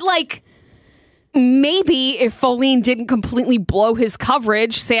 But like, maybe if Folin didn't completely blow his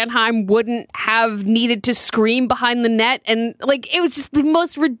coverage, Sanheim wouldn't have needed to scream behind the net, and like it was just the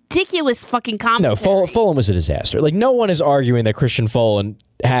most ridiculous fucking No, commentary. Fulham was a disaster. Like, no one is arguing that Christian Fulham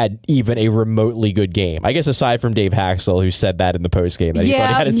had even a remotely good game. I guess aside from Dave Haxel, who said that in the postgame that he thought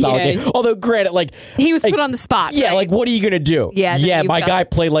he had a solid Yeah. game. Although, granted, like He was like, put on the spot. Yeah, right? like what are you gonna do? Yeah, then you've my got- guy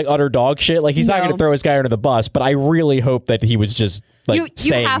played like utter dog shit. Like he's not No. gonna throw his guy under the bus. But I really hope that he was just like You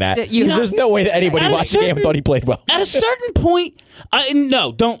saying have that. to- you Because have there's no way that anybody At a watched the game certain- thought he played well. At a certain point,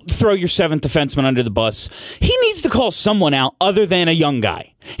 no, don't throw your seventh defenseman under the bus. He needs to call someone out other than a young guy.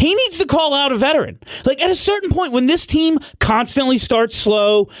 He needs to call out a veteran. Like, at a certain point, when this team constantly starts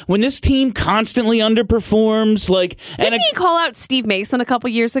slow, when this team constantly underperforms, like, Didn't he call out Steve Mason a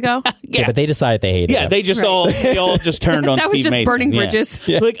couple years ago? Yeah, but they decided they hated yeah, him. they just all just turned on That was Steve just Mason. burning Yeah. bridges.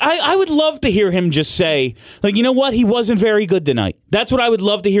 Yeah. Like, I would love to hear him just say, like, you know what? He wasn't very good tonight. That's what I would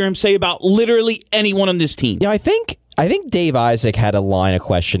love to hear him say about literally anyone on this team. Yeah, I think Dave Isaac had a line of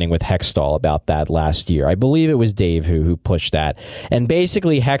questioning with Hextall about that last year. I believe it was Dave who pushed that. And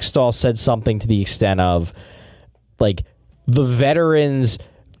basically Hextall said something to the extent of, like, the veterans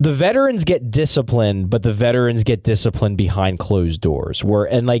get disciplined, but the veterans get disciplined behind closed doors.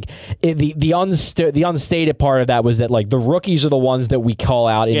 The unstated part of that was that, like, the rookies are the ones that we call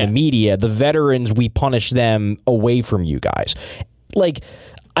out in the media. The veterans, we punish them away from you guys. Like,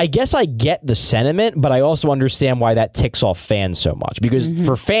 I guess I get the sentiment, but I also understand why that ticks off fans so much. Because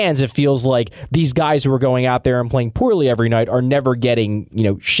for fans, it feels like these guys who are going out there and playing poorly every night are never getting,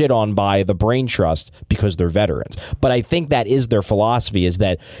 shit on by the brain trust because they're veterans. But I think that is their philosophy, is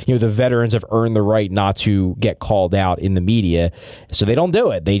that, the veterans have earned the right not to get called out in the media. So they don't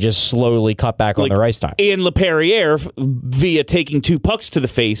do it. They just slowly cut back on their ice time. Ian LePerriere, via taking 2 pucks to the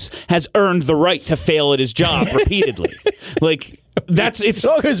face, has earned the right to fail at his job repeatedly. It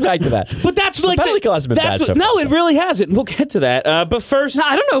all goes back to that. But that's like penalty kill hasn't been bad so far, no, it really hasn't. We'll get to that. But first,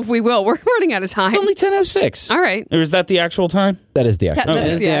 I don't know if we will. We're running out of time. only 10:06. All right. Or is that the actual time? That is the actual. That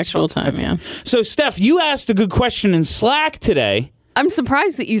Okay. is the actual time, yeah. So, Steph, you asked a good question in Slack today. I'm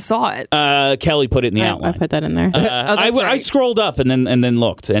surprised that you saw it. Kelly put it in the I outline. put that in there. I right. scrolled up and then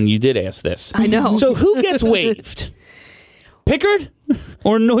looked, and you did ask this. I know. So, who gets waived? Pickard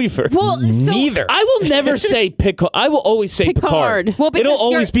or Neufert? Well, so Neither. I will never say Picard. I will always say Picard. Picard. Well, because it'll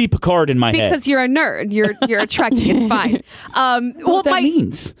always you're- be Picard in my head. because you're a nerd. You're a Trekkie. It's fine. What that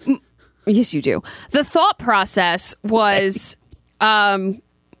means? Yes, you do. The thought process was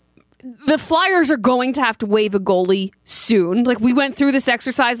the Flyers are going to have to waive a goalie soon. Like, we went through this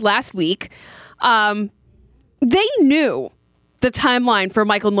exercise last week. They knew the timeline for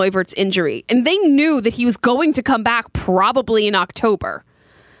Michael Neuvirth's injury, and they knew that he was going to come back probably in October.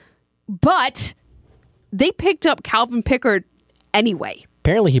 But they picked up Calvin Pickard anyway.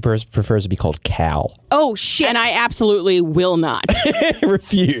 Apparently, he prefers to be called Cal. Oh, shit. And I absolutely will not.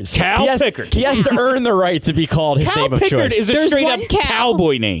 Refuse. Cal he has, Pickard. He has to earn the right to be called his Cal name of Pickard choice. is a There's straight up one Cal.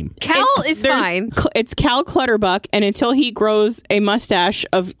 cowboy name. Cal is There's fine. It's Cal Clutterbuck, and until he grows a mustache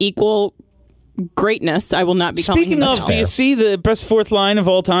of equal greatness, I will not be calling him Speaking of, Cal. do you see the best fourth line of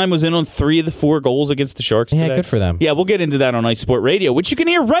all time was in on 3 of the 4 goals against the Sharks Yeah, today? good for them. Yeah, we'll get into that on Ice Sport Radio, which you can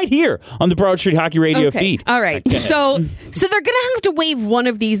hear right here on the Broad Street Hockey Radio feed. All right. So they're going to have to waive one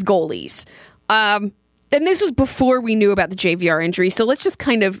of these goalies. And this was before we knew about the JVR injury. So let's just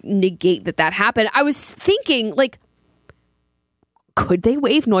kind of negate that happened. I was thinking, like, could they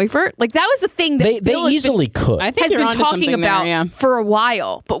waive Neufert? Like, that was the thing that They Bill has easily could. I think has you're been onto talking something about there, yeah. for a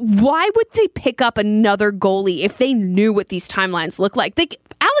while. But why would they pick up another goalie if they knew what these timelines look like?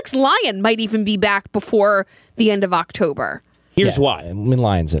 Alex Lyon might even be back before the end of October. Here's Yeah, why. I mean,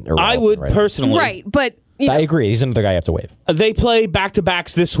 Lions are I irrelevant would right now. personally. Right. But, you know, I agree. He's another guy you have to waive. They play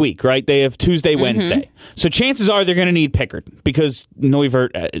back-to-backs this week, right? They have Tuesday, Wednesday. So chances are they're going to need Pickard because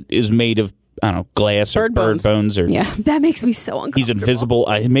Neuvert is made of I don't know, glass or bird bones or Yeah. That makes me so uncomfortable. he's invisible.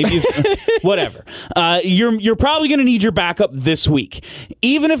 Maybe he's, whatever. You're probably going to need your backup this week.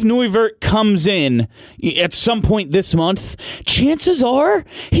 Even if Neuwirth comes in at some point this month, chances are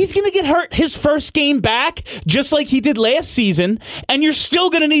he's going to get hurt his first game back, just like he did last season, and you're still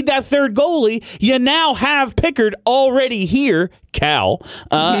going to need that third goalie. You now have Pickard already here, Cal.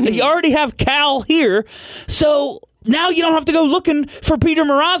 You already have Cal here, so now you don't have to go looking for Peter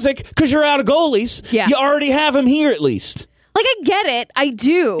Mrazek because you're out of goalies. Yeah. You already have him here at least. Like, I get it. I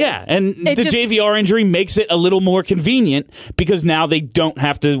do. Yeah, and the just- JVR injury makes it a little more convenient because now they don't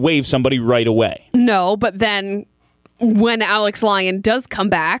have to waive somebody right away. No, but then when Alex Lyon does come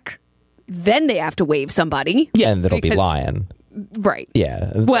back, then they have to waive somebody. Yeah, and it'll be because- Lion. Right.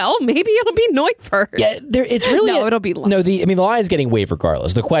 Yeah. Well, maybe it'll be Neuwirth. Yeah, it's really No, it'll be Lion. no. The Lion's getting waived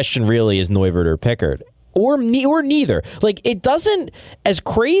regardless. The question really is Neuwirth or Pickard, or neither. Like, it doesn't, as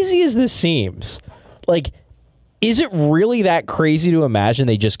crazy as this seems, like, is it really that crazy to imagine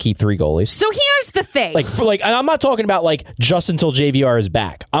they just keep 3 goalies? So here's the thing. Like, I'm not talking about like just until JVR is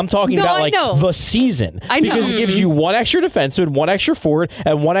back. I'm talking No, about I like know. the season. I know. Because it gives you 1 extra defenseman, 1 extra forward,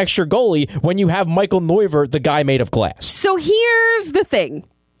 and 1 extra goalie when you have Michael Neuwirth, the guy made of glass. So here's the thing.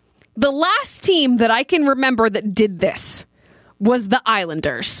 The last team that I can remember that did this was the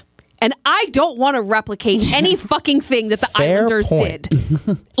Islanders. And I don't want to replicate any fucking thing that the Fair Islanders point.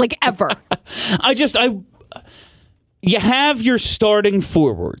 did. Like, ever. You have your starting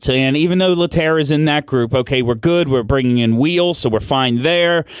forwards, and even though Laterra's in that group, okay, we're good. We're bringing in Wheel, so we're fine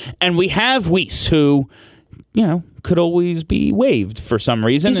there. And we have Weiss, who, could always be waived for some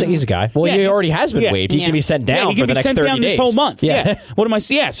reason. He's a guy. Well, he already has been waived. He can be sent down he can for the be next sent 30 down days. this whole month. Yeah. What am I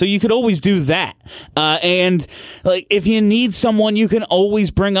saying? Yeah, so you could always do that. And like, if you need someone, you can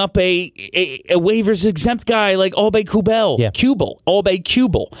always bring up a waivers exempt guy like Albay Kubel. Yeah. Albay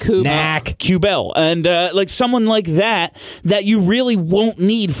Kubel. Knack. Kubel. And like someone like that you really won't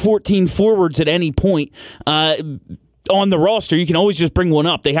need 14 forwards at any point. On the roster, you can always just bring one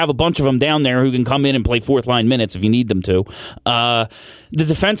up. They have a bunch of them down there who can come in and play fourth line minutes if you need them to. The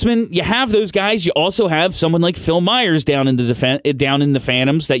defensemen, you have those guys. You also have someone like Phil Myers down in the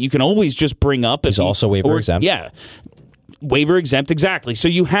Phantoms that you can always just bring up. He's also waiver exempt. Yeah. Waiver exempt, exactly. So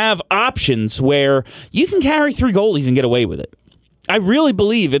you have options where you can carry 3 goalies and get away with it. I really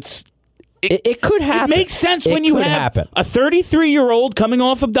believe it could happen. It makes sense It when you could have happen. a 33-year-old coming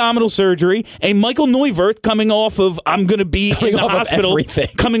off abdominal surgery, a Michael Neuwirth coming off of I'm going to be in the off of hospital, everything.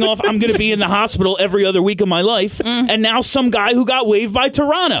 coming off I'm going to be in the hospital every other week of my life, and now some guy who got waived by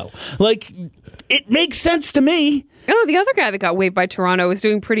Toronto. Like, it makes sense to me. Oh, the other guy that got waived by Toronto is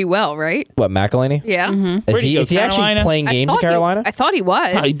doing pretty well, right? What, McElhinney? Yeah. Where'd he go, Is he actually Carolina? playing games in Carolina? I thought he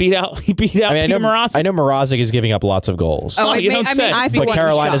was. He beat out I Peter Mrazek. I know Mrazek is giving up lots of goals. Oh, you don't say. I But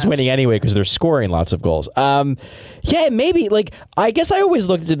Carolina's winning anyway because they're scoring lots of goals. Yeah, maybe. Like, I guess I always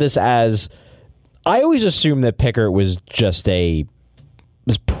looked at this as, I always assumed that Pickard was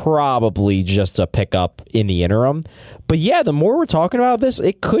probably just a pickup in the interim. But yeah, the more we're talking about this,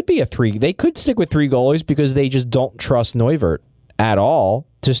 it could be a 3. They could stick with 3 goalies because they just don't trust Neuwirth at all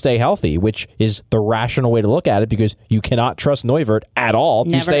to stay healthy, which is the rational way to look at it because you cannot trust Neuwirth at all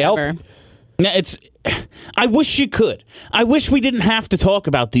to stay healthy. Now, I wish you could. I wish we didn't have to talk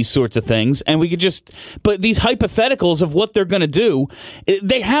about these sorts of things and we could just, but these hypotheticals of what they're going to do,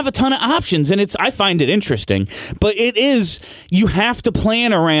 they have a ton of options and I find it interesting, but you have to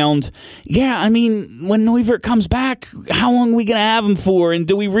plan around, when Neuwirth comes back, how long are we going to have him for? And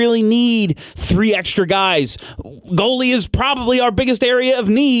do we really need 3 extra guys? Goalie is probably our biggest area of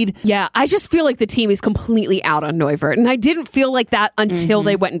need. Yeah, I just feel like the team is completely out on Neuwirth, and I didn't feel like that until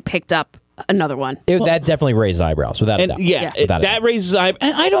they went and picked up another one. That definitely raised eyebrows, without a doubt. Yeah, Without a that doubt. raises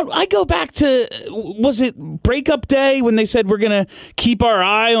eyebrows. I go back to, was it breakup day when they said we're going to keep our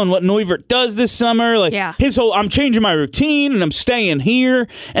eye on what Neuwirth does this summer? Like, his whole, I'm changing my routine and I'm staying here.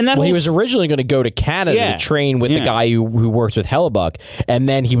 And that he was originally going to go to Canada to train with the guy who works with Hellebuck, and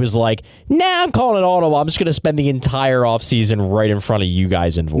then he was like, nah, I'm calling it audible. I'm just going to spend the entire offseason right in front of you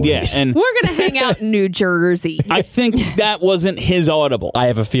guys in Voorhees. Yeah, and we're going to hang out in New Jersey. I think that wasn't his audible. I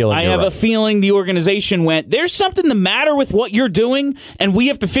have a feeling a feeling the organization went, there's something the matter with what you're doing, and we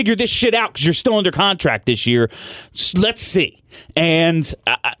have to figure this shit out because you're still under contract this year. Let's see. And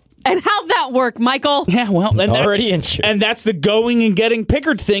how'd that work, Michael? Yeah, well, already injured. And that's the going and getting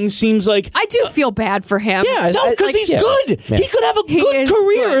Pickard thing. Seems like I do feel bad for him. Yeah, no, because he's good. Yeah. He could have a good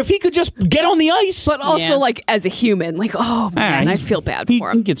career if he could just get on the ice. But also, like, as a human, like, oh man, I feel bad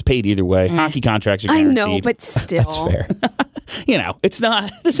for him. He gets paid either way. Hockey contracts are I guaranteed. know, but still, That's fair. it's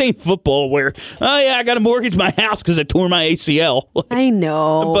not the same football where, oh yeah, I got to mortgage my house because I tore my ACL. I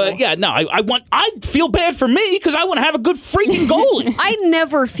know. But yeah, no, I feel bad for me because I want to have a good freaking goalie. I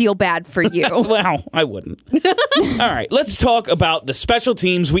never feel bad for you. Well, I wouldn't. All right, let's talk about the special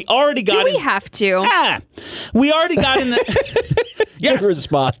teams. We already got Do we have to? We already got in the... Good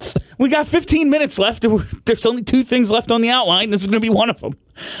response. We got 15 minutes left. There's only 2 things left on the outline. This is going to be one of them.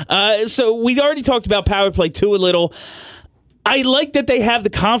 So we already talked about power play 2 a little. I like that they have the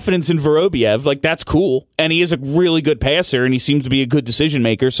confidence in Vorobiev. Like, that's cool. And he is a really good passer, and he seems to be a good decision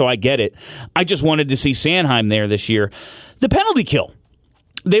maker, so I get it. I just wanted to see Sanheim there this year. The penalty kill.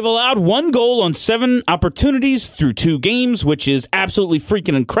 They've allowed 1 goal on 7 opportunities through 2 games, which is absolutely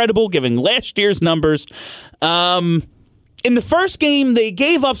freaking incredible, given last year's numbers. In the first game, they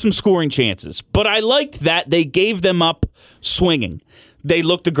gave up some scoring chances, but I liked that they gave them up swinging. They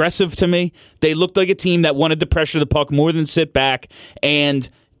looked aggressive to me. They looked like a team that wanted to pressure the puck more than sit back, and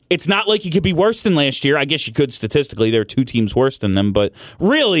it's not like you could be worse than last year. I guess you could statistically. There are 2 teams worse than them, but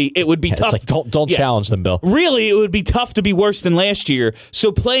really, it would be tough. It's like, don't challenge them, Bill. Really, it would be tough to be worse than last year.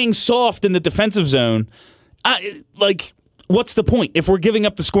 So playing soft in the defensive zone, what's the point? If we're giving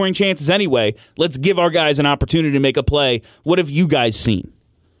up the scoring chances anyway, let's give our guys an opportunity to make a play. What have you guys seen?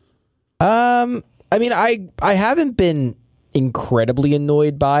 I mean, I haven't been incredibly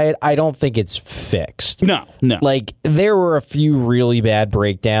annoyed by it. I don't think it's fixed. No. Like, there were a few really bad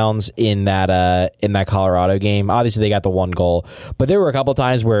breakdowns in that Colorado game. Obviously, they got the 1 goal, but there were a couple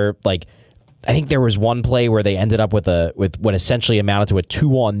times where, like, I think there was one play where they ended up with what essentially amounted to a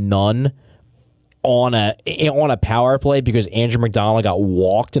 2-on-none on a power play because Andrew McDonald got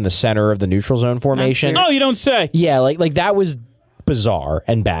walked in the center of the neutral zone formation. Oh, you don't say. Yeah, like that was bizarre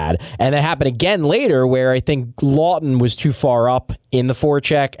and bad. And that happened again later where I think Lawton was too far up in the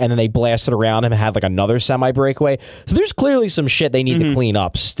forecheck and then they blasted around him and had like another semi-breakaway. So there's clearly some shit they need to clean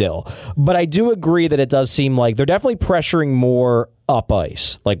up still. But I do agree that it does seem like they're definitely pressuring more up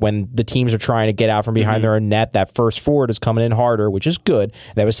ice. Like when the teams are trying to get out from behind their own net, that first forward is coming in harder, which is good.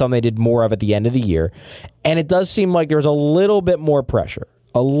 That was something they did more of at the end of the year. And it does seem like there's a little bit more pressure,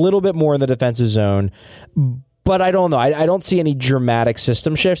 a little bit more in the defensive zone. But I don't know. I don't see any dramatic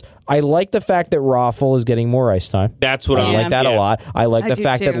system shifts. I like the fact that Raffle is getting more ice time. That's what I like that a lot. I like the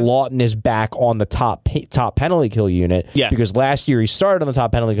fact too. that Lawton is back on the top penalty kill unit. Yeah. Because last year he started on the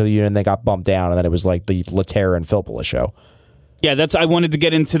top penalty kill unit and they got bumped down, and then it was like the Laterra and Filppula show. Yeah, I wanted to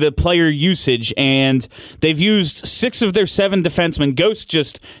get into the player usage, and they've used 6 of their 7 defensemen. Ghost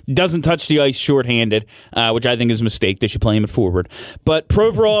just doesn't touch the ice shorthanded, which I think is a mistake. They should play him at forward. But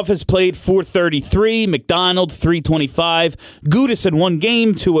Provorov has played .433, McDonald .325, Gudas in 1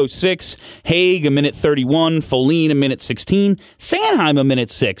 game, .206, Haig a minute 31, Foligno a minute 16, Sanheim a minute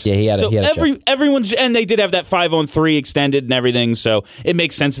 6. Yeah, he had a everyone's, and they did have that 5-on-3 extended and everything, so it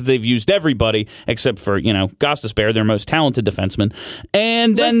makes sense that they've used everybody except for, Gostisbehere, their most talented defenseman.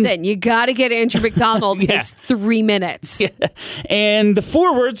 And then, listen, you got to get Andrew McDonald his 3 minutes. Yeah. And the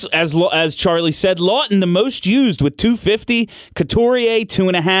forwards, as Charlie said, Lawton the most used with .250, Couturier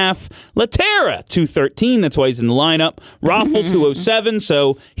 2.5, Laterra 213. That's why he's in the lineup. Raffle 207.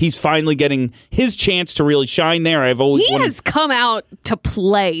 So he's finally getting his chance to really shine there. He has come out to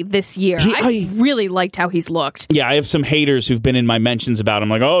play this year. I really liked how he's looked. Yeah, I have some haters who've been in my mentions about him.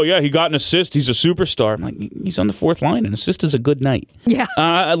 Like, oh yeah, he got an assist. He's a superstar. I'm like, he's on the 4th line. An assist is a good night. Yeah.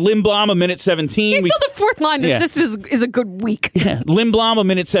 Lindblom a minute 17. He's on the 4th line. Assist is a good week. Yeah. Lindblom a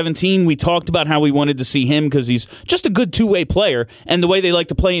minute 17. We talked about how we wanted to see him because he's just a good 2-way player, and the way they like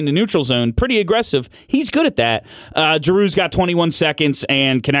to play in the neutral zone, pretty aggressive. He's good at that. Giroux's got 21 seconds,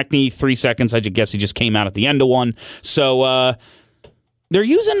 and Konechny 3 seconds. I guess he just came out at the end of one. So they're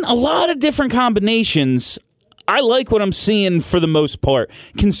using a lot of different combinations. I like what I'm seeing for the most part,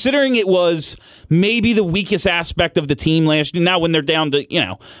 considering it was maybe the weakest aspect of the team last year. Now, when they're down to their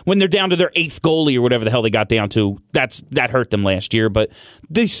 8th goalie or whatever the hell they got down to, that hurt them last year. But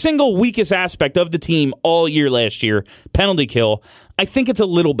the single weakest aspect of the team all year last year, penalty kill, I think it's a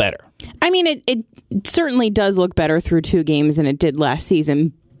little better. I mean, it certainly does look better through 2 games than it did last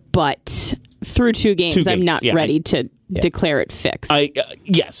season, but through 2 games, I'm not ready to declare it fixed.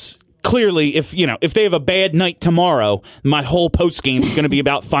 Yes. Clearly, if they have a bad night tomorrow, my whole post game is going to be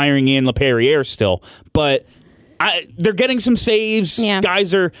about firing in LaPerriere still. But they're getting some saves. Yeah.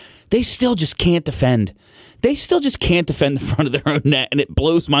 Guys they still just can't defend. They still just can't defend the front of their own net, and it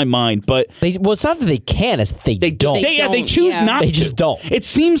blows my mind. But it's not that they can; it's they don't. They choose not to. They just don't. It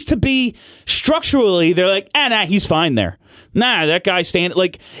seems to be structurally. They're like, nah, he's fine there. Nah, that guy's standing.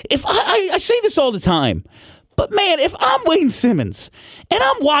 Like, if I say this all the time. But man, if I'm Wayne Simmons and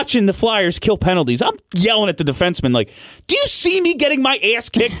I'm watching the Flyers kill penalties, I'm yelling at the defenseman like, "Do you see me getting my ass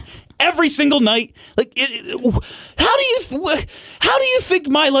kicked every single night? Like, how do you think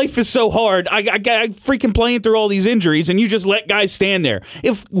my life is so hard? I freaking playing through all these injuries, and you just let guys stand there.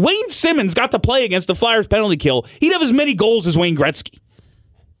 If Wayne Simmons got to play against the Flyers penalty kill, he'd have as many goals as Wayne Gretzky."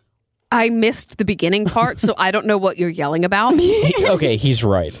 I missed the beginning part, so I don't know what you're yelling about. Okay, he's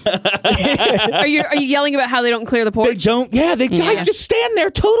right. Are you yelling about how they don't clear the porch? They don't. Yeah, guys just stand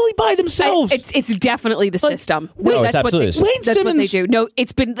there totally by themselves. It's definitely the system. No, it's absolutely the system. That's what they do. No,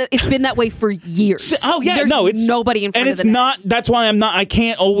 it's been that way for years. Oh yeah, There's it's nobody in front and of it's not. That's why I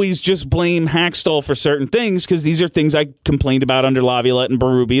can't always just blame Hackstall for certain things, because these are things I complained about under Laviolette and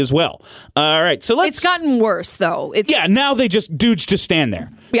Berube as well. All right, so let's. It's gotten worse though. Now dudes just stand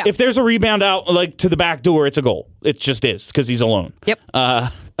there. Yeah. If there's a rebound out like to the back door, it's a goal. It just is, because he's alone. Yep. All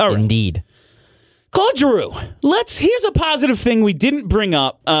right. Indeed. Claude Giroux. Here's a positive thing we didn't bring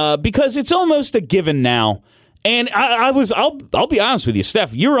up because it's almost a given now. And I'll be honest with you,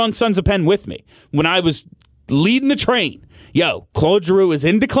 Steph, you were on Sons of Penn with me when I was leading the train. Yo, Claude Giroux is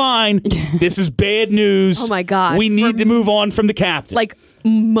in decline. This is bad news. Oh my God. We need to move on from the captain. like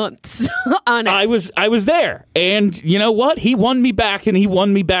months on it. I was there, and you know what? He won me back, and he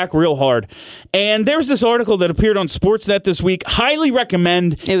won me back real hard. And there's this article that appeared on Sportsnet this week. Highly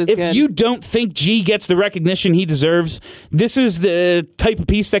recommend. It was if good. you don't think G gets the recognition he deserves, this is the type of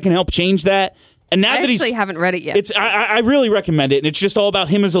piece that can help change that. And now I that actually haven't read it yet. I really recommend it, and it's just all about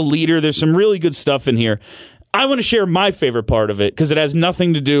him as a leader. There's some really good stuff in here. I want to share my favorite part of it because it has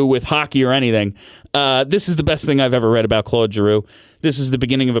nothing to do with hockey or anything. This is the best thing I've ever read about Claude Giroux. This is the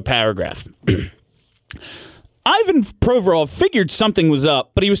beginning of a paragraph. Ivan Provorov figured something was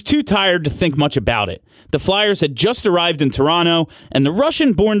up, but he was too tired to think much about it. The Flyers had just arrived in Toronto, and the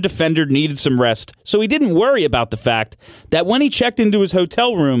Russian-born defender needed some rest, so he didn't worry about the fact that when he checked into his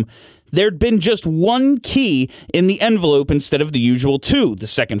hotel room, there'd been just one key in the envelope instead of the usual two, the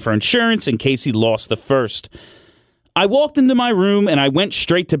second for insurance in case he lost the first. I walked into my room and I went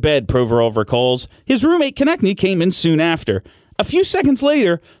straight to bed, Provorov recalls. His roommate Konechny came in soon after. A few seconds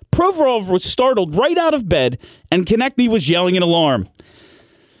later, Provorov was startled right out of bed and Konechny was yelling an alarm.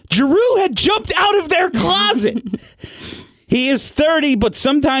 Giroux had jumped out of their closet! He is 30, but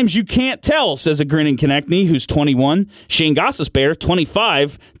sometimes you can't tell, says a grinning Konechny, who's 21. Shane Gostisbehere,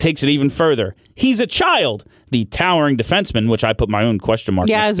 25, takes it even further. He's a child. The towering defenseman, which I put my own question mark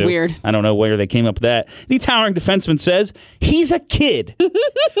next it's to. weird. I don't know where they came up with that. The towering defenseman says he's a kid.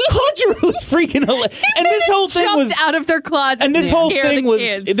 Claude Giroux is freaking hilarious. And this whole thing jumped was out of their closet. and this to whole scare thing the was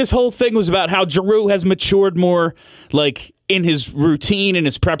kids. this whole thing was about how Giroux has matured more, like in his routine and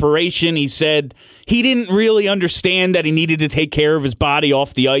his preparation. He said he didn't really understand that he needed to take care of his body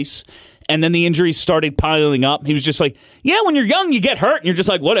off the ice. And then the injuries started piling up. He was just like, yeah, when you're young, you get hurt. And you're just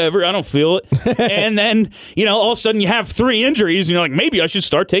like, whatever, I don't feel it. And then, all of a sudden you have 3 injuries. And you're like, maybe I should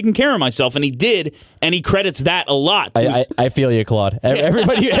start taking care of myself. And he did. And he credits that a lot. I feel you, Claude.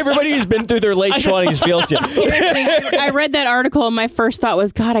 Everybody who's been through their late 20s feels you. Seriously, I read that article and my first thought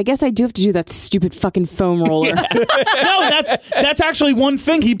was, God, I guess I do have to do that stupid fucking foam roller. No, that's actually one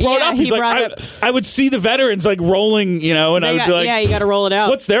thing he brought up. He's he like, brought up- I would see the veterans like rolling, and I would be like, yeah, you got to roll it out.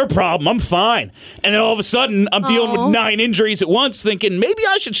 What's their problem? I'm fine. And then all of a sudden, I'm dealing with 9 injuries at once, thinking maybe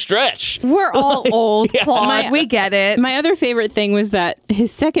I should stretch. We're all old, Claude. We get it. My other favorite thing was that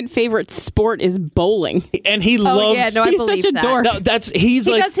his second favorite sport is bowling. And he loves. Oh, yeah, no, I He's believe such a that. dork. No, he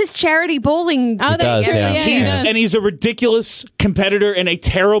does his charity bowling. Oh, does, yeah. He's a ridiculous competitor and a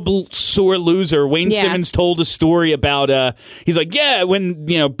terrible sore loser. Wayne Yeah. Simmons told a story about he's like, yeah, when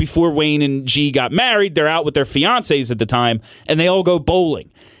before Wayne and G got married, they're out with their fiancés at the time, and they all go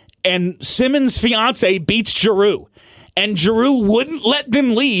bowling. And Simmons' fiance beats Giroux. And Giroux wouldn't let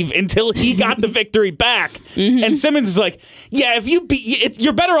them leave until he got the victory back. Mm-hmm. And Simmons is like, yeah, if you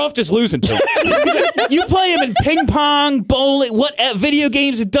you're better off just losing to him. You play him in ping pong, bowling, video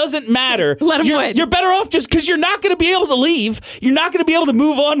games, it doesn't matter. Let him win. You're better off just because you're not going to be able to leave. You're not going to be able to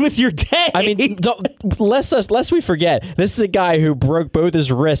move on with your day. I mean, lest we forget, this is a guy who broke both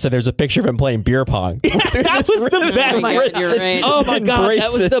his wrists, and there's a picture of him playing beer pong. That was the best. Oh my God, you're right. Oh my God,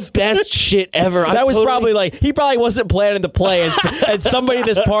 that was the best shit ever. That was probably like, he probably wasn't playing planning to play, and somebody at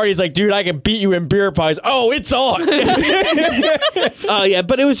this party is like, dude, I can beat you in beer pies. Oh, it's on. Yeah,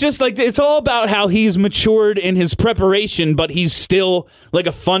 but it was just like, it's all about how he's matured in his preparation, but he's still like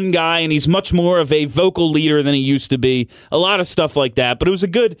a fun guy, and he's much more of a vocal leader than he used to be. A lot of stuff like that, but it was a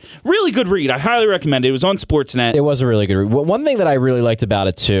really good read. I highly recommend it. It was on Sportsnet. It was a really good read. One thing that I really liked about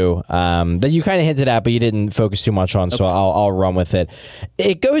it too, that you kind of hinted at, but you didn't focus too much on, so I'll run with it.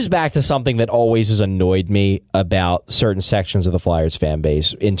 It goes back to something that always has annoyed me about certain sections of the Flyers fan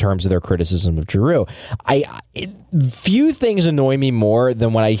base in terms of their criticism of Giroux. Few things annoy me more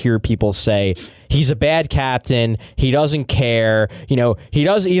than when I hear people say he's a bad captain, he doesn't care,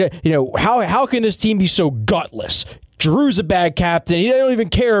 how can this team be so gutless? Giroux's a bad captain, he don't even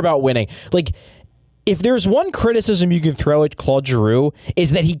care about winning. Like, if there's one criticism you can throw at Claude Giroux,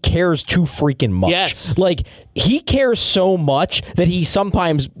 is that he cares too freaking much. Yes. Like, he cares so much that he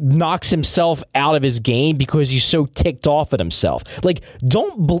sometimes knocks himself out of his game because he's so ticked off at himself. Like,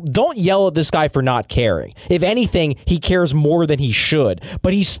 don't yell at this guy for not caring. If anything, he cares more than he should.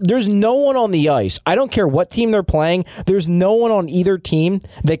 But there's no one on the ice. I don't care what team they're playing. There's no one on either team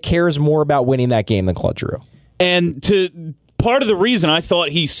that cares more about winning that game than Claude Giroux. And part of the reason I thought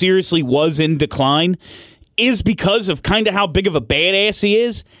he seriously was in decline is because of kind of how big of a badass he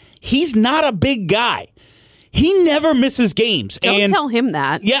is. He's not a big guy. He never misses games. Don't tell him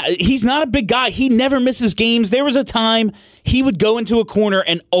that. Yeah, he's not a big guy. He never misses games. There was a time he would go into a corner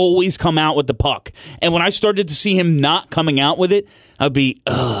and always come out with the puck. And when I started to see him not coming out with it, I'd be,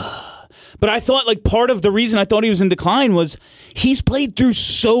 ugh. But I thought, like, part of the reason I thought he was in decline was he's played through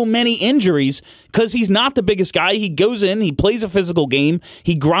so many injuries because he's not the biggest guy. He goes in, he plays a physical game,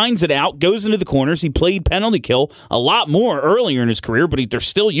 he grinds it out, goes into the corners. He played penalty kill a lot more earlier in his career, but they're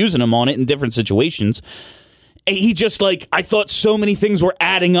still using him on it in different situations. He just, like, I thought so many things were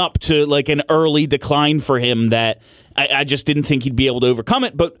adding up to, like, an early decline for him that I just didn't think he'd be able to overcome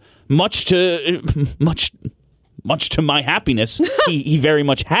it. But much to my happiness, he very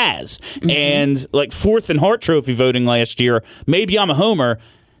much has. Mm-hmm. And like fourth in Hart Trophy voting last year, maybe I'm a homer.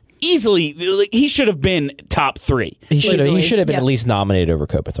 Easily, like, he should have been top 3. He should have been at least nominated over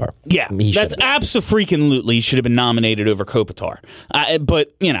Kopitar. Yeah, that's abso-freaking-lutely should have been nominated over Kopitar.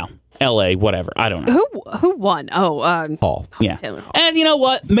 But, L.A., whatever. I don't know. Who won? Hall. Yeah. Taylor Hall. And you know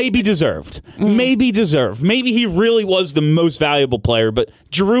what? Maybe deserved. Maybe deserved. Maybe he really was the most valuable player, but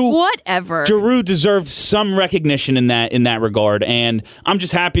Whatever. Giroux deserves some recognition in that regard, and I'm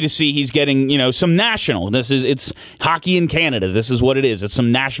just happy to see he's getting, some national. It's Hockey in Canada. This is what it is. It's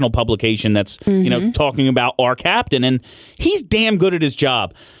some national publication that's, talking about our captain, and he's damn good at his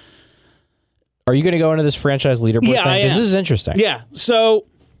job. Are you going to go into this franchise leaderboard thing? Because this is interesting. Yeah. So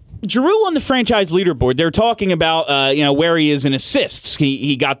Giroux on the franchise leaderboard, they're talking about where he is in assists.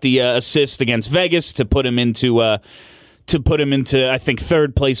 He got the assist against Vegas to put him into I think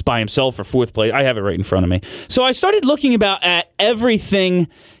third place by himself or fourth place. I have it right in front of me. So I started looking at everything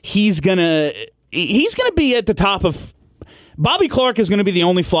he's gonna be at the top of. Bobby Clark is going to be the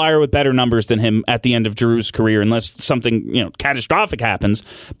only Flyer with better numbers than him at the end of Giroux's career, unless something catastrophic happens.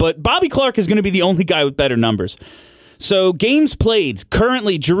 But Bobby Clark is going to be the only guy with better numbers. So games played.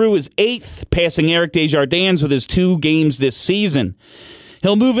 Currently, Giroux is 8th, passing Eric Desjardins with his 2 games this season.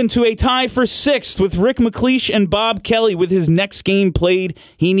 He'll move into a tie for 6th with Rick McLeish and Bob Kelly with his next game played.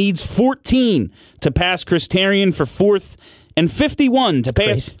 He needs 14 to pass Chris Therien for 4th and 51 to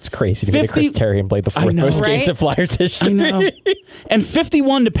pass. It's crazy to me that Chris Therien played the 4th most games in Flyers history. I know. And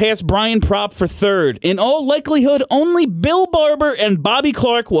 51 to pass Brian Propp for 3rd. In all likelihood, only Bill Barber and Bobby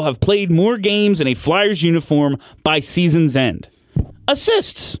Clark will have played more games in a Flyers uniform by season's end.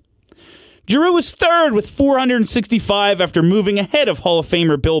 Assists. Giroux is 3rd with 465 after moving ahead of Hall of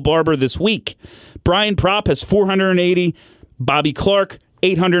Famer Bill Barber this week. Brian Propp has 480. Bobby Clark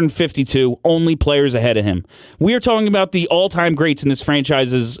 852, only players ahead of him. We are talking about the all-time greats in this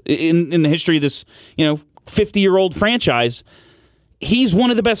franchise, in the history of this, 50-year-old franchise. He's one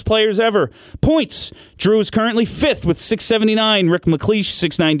of the best players ever. Points. Giroux is currently 5th with 679. Rick McLeish,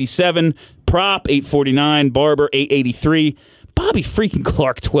 697. Propp, 849. Barber, 883. Bobby freaking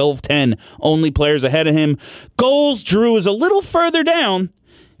Clark, 1210. Only players ahead of him. Goals. Giroux is a little further down.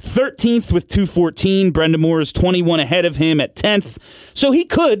 13th with 214. Brendan Moore is 21 ahead of him at 10th. So he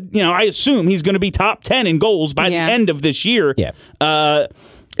could, I assume he's going to be top 10 in goals by the end of this year. Yeah.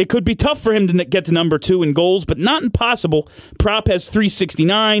 It could be tough for him to get to number 2 in goals, but not impossible. Propp has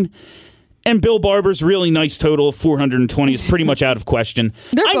 369. And Bill Barber's really nice total of 420 is pretty much out of question.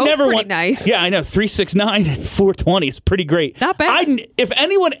 They're both pretty nice. Yeah, I know. 369 and 420 is pretty great. Not bad. If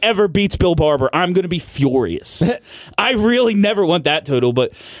anyone ever beats Bill Barber, I'm going to be furious. I really never want that total.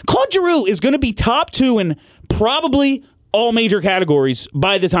 But Claude Giroux is going to be top 2 in probably all major categories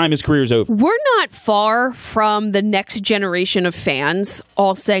by the time his career's over. We're not far from the next generation of fans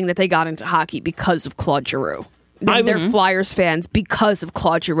all saying that they got into hockey because of Claude Giroux. They're Flyers fans because of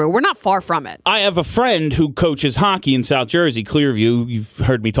Claude Giroux. We're not far from it. I have a friend who coaches hockey in South Jersey, Clearview. You've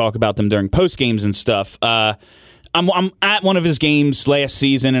heard me talk about them during post games and stuff. I'm at one of his games last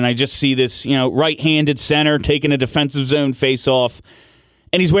season, and I just see this, right-handed center taking a defensive zone face-off,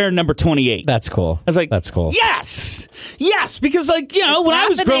 and he's wearing number 28. That's cool. I was like, that's cool. Yes, because when I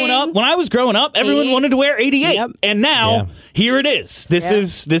was growing up, everyone wanted to wear 88, and now here it is. This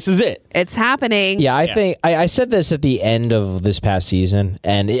is it. It's happening. Yeah, I think I said this at the end of this past season,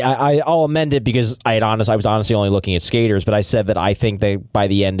 and I'll amend it because I was honestly only looking at skaters, but I said that I think that by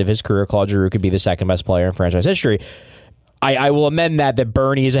the end of his career, Claude Giroux could be the second best player in franchise history. I will amend that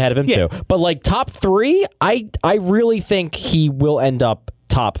Bernie is ahead of him too. But top three, I really think he will end up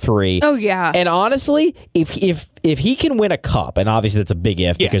top three. Oh yeah. And honestly, if he can win a cup, and obviously that's a big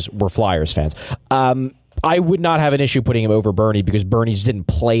if because we're Flyers fans, I would not have an issue putting him over Bernie because Bernie just didn't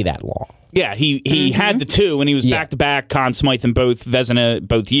play that long. Yeah, he had the two, and he was back to back Conn Smythe in both Vezina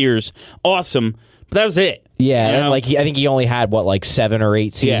both years. Awesome, but that was it. Yeah, and I think he only had 7 or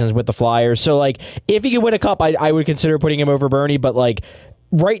 8 seasons with the Flyers. So if he could win a cup, I would consider putting him over Bernie. But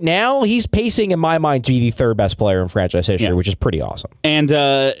right now, he's pacing in my mind to be the third best player in franchise history, which is pretty awesome. And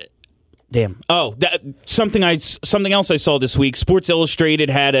damn. Oh, something else I saw this week. Sports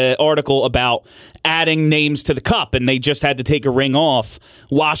Illustrated had an article about adding names to the cup, and they just had to take a ring off.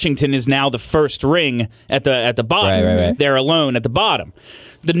 Washington is now the first ring at the bottom. Right. They're alone at the bottom.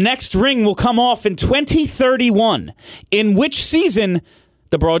 The next ring will come off in 2031, in which season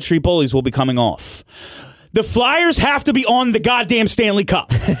the Broad Street Bullies will be coming off. The Flyers have to be on the goddamn Stanley Cup.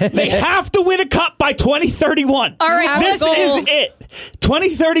 They have to win a cup by 2031. All right, this is it.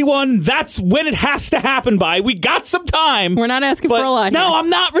 2031, that's when it has to happen by. We got some time. We're not asking for a lot. No, here. I'm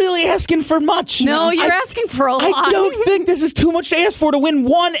not really asking for much. No, you're asking for a lot. I don't think this is too much to ask for to win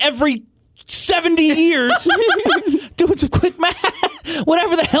one every 70 years. Doing some quick math,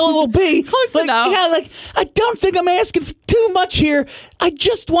 whatever the hell it will be. Close enough. Yeah, I don't think I'm asking for too much here. I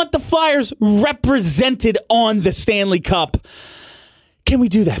just want the Flyers represented on the Stanley Cup. Can we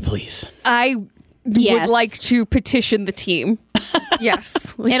do that, please? I would like to petition the team.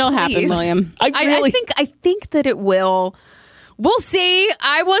 Yes, it'll happen, William. I think that it will. We'll see.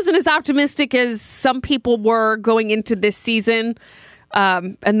 I wasn't as optimistic as some people were going into this season.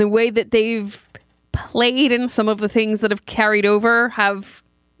 And the way that they've played and some of the things that have carried over have,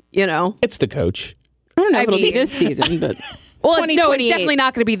 It's the coach. I don't know if it'll be this season, but... Well, no, it's definitely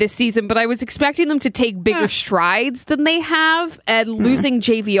not going to be this season, but I was expecting them to take bigger strides than they have, and losing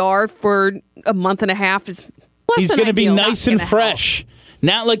JVR for a month and a half is He's going to be nice and fresh.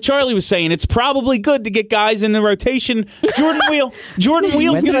 Now, like Charlie was saying, it's probably good to get guys in the rotation. Jordan Wheel's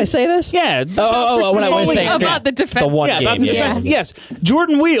When did I say this? Yeah. When I was saying about the defense. the one game. About the defense. Yes.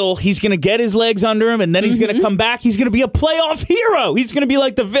 Jordan Wheel, he's going to get his legs under him, and then he's going to come back. He's going to be a playoff hero. He's going to be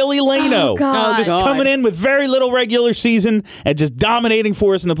like the Ville Leno. Oh, God. Just coming in with very little regular season and just dominating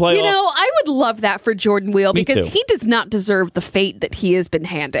for us in the playoffs. I would love that for Jordan Wheel because too. he does not deserve the fate that he has been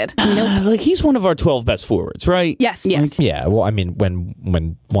handed. He's one of our 12 best forwards, right? Yes. Yeah, well, I mean, when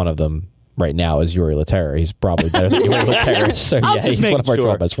one of them right now is Yuri Laterra, he's probably better than Yuri Laterra. So yeah, he's one of our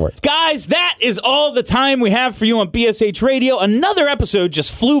 12 best forwards. Guys, that is all the time we have for you on BSH Radio. Another episode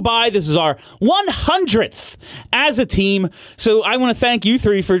just flew by. This is our 100th as a team. So I want to thank you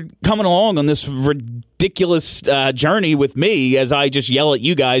three for coming along on this ridiculous journey with me as I just yell at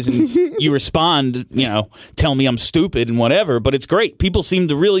you guys and you respond, tell me I'm stupid and whatever. But it's great. People seem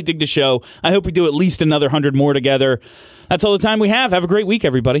to really dig the show. I hope we do at least another 100 more together. That's all the time we have. Have a great week,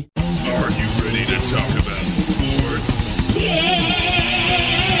 everybody. Are you ready to talk about sports? Yeah!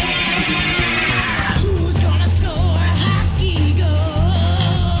 Who's gonna score a hockey goal?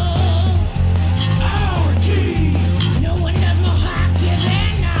 Our team! No one does more hockey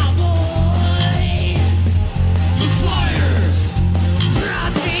than our boys! The Flyers!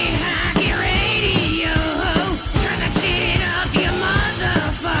 Broad Street Hockey Radio! Turn that shit up, you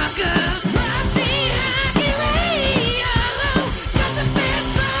motherfucker! Broad Street Hockey Radio! Got the best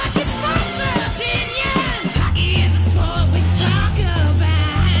fucking sports opinion!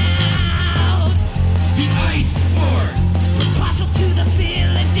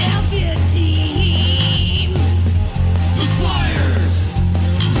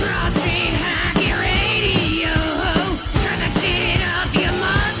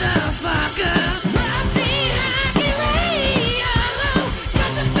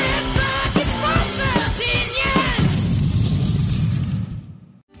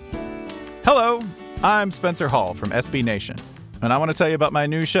 I'm Spencer Hall from SB Nation, and I want to tell you about my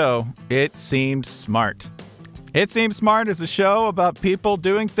new show, It Seemed Smart. It Seemed Smart is a show about people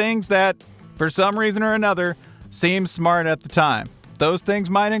doing things that, for some reason or another, seem smart at the time. Those things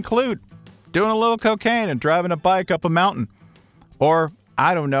might include doing a little cocaine and driving a bike up a mountain. Or,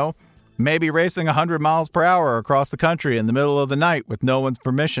 I don't know, maybe racing 100 miles per hour across the country in the middle of the night with no one's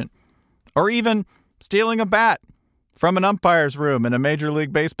permission. Or even stealing a bat from an umpire's room in a Major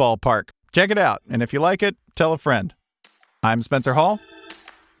League Baseball park. Check it out, and if you like it, tell a friend. I'm Spencer Hall.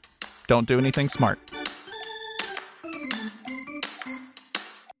 Don't do anything smart.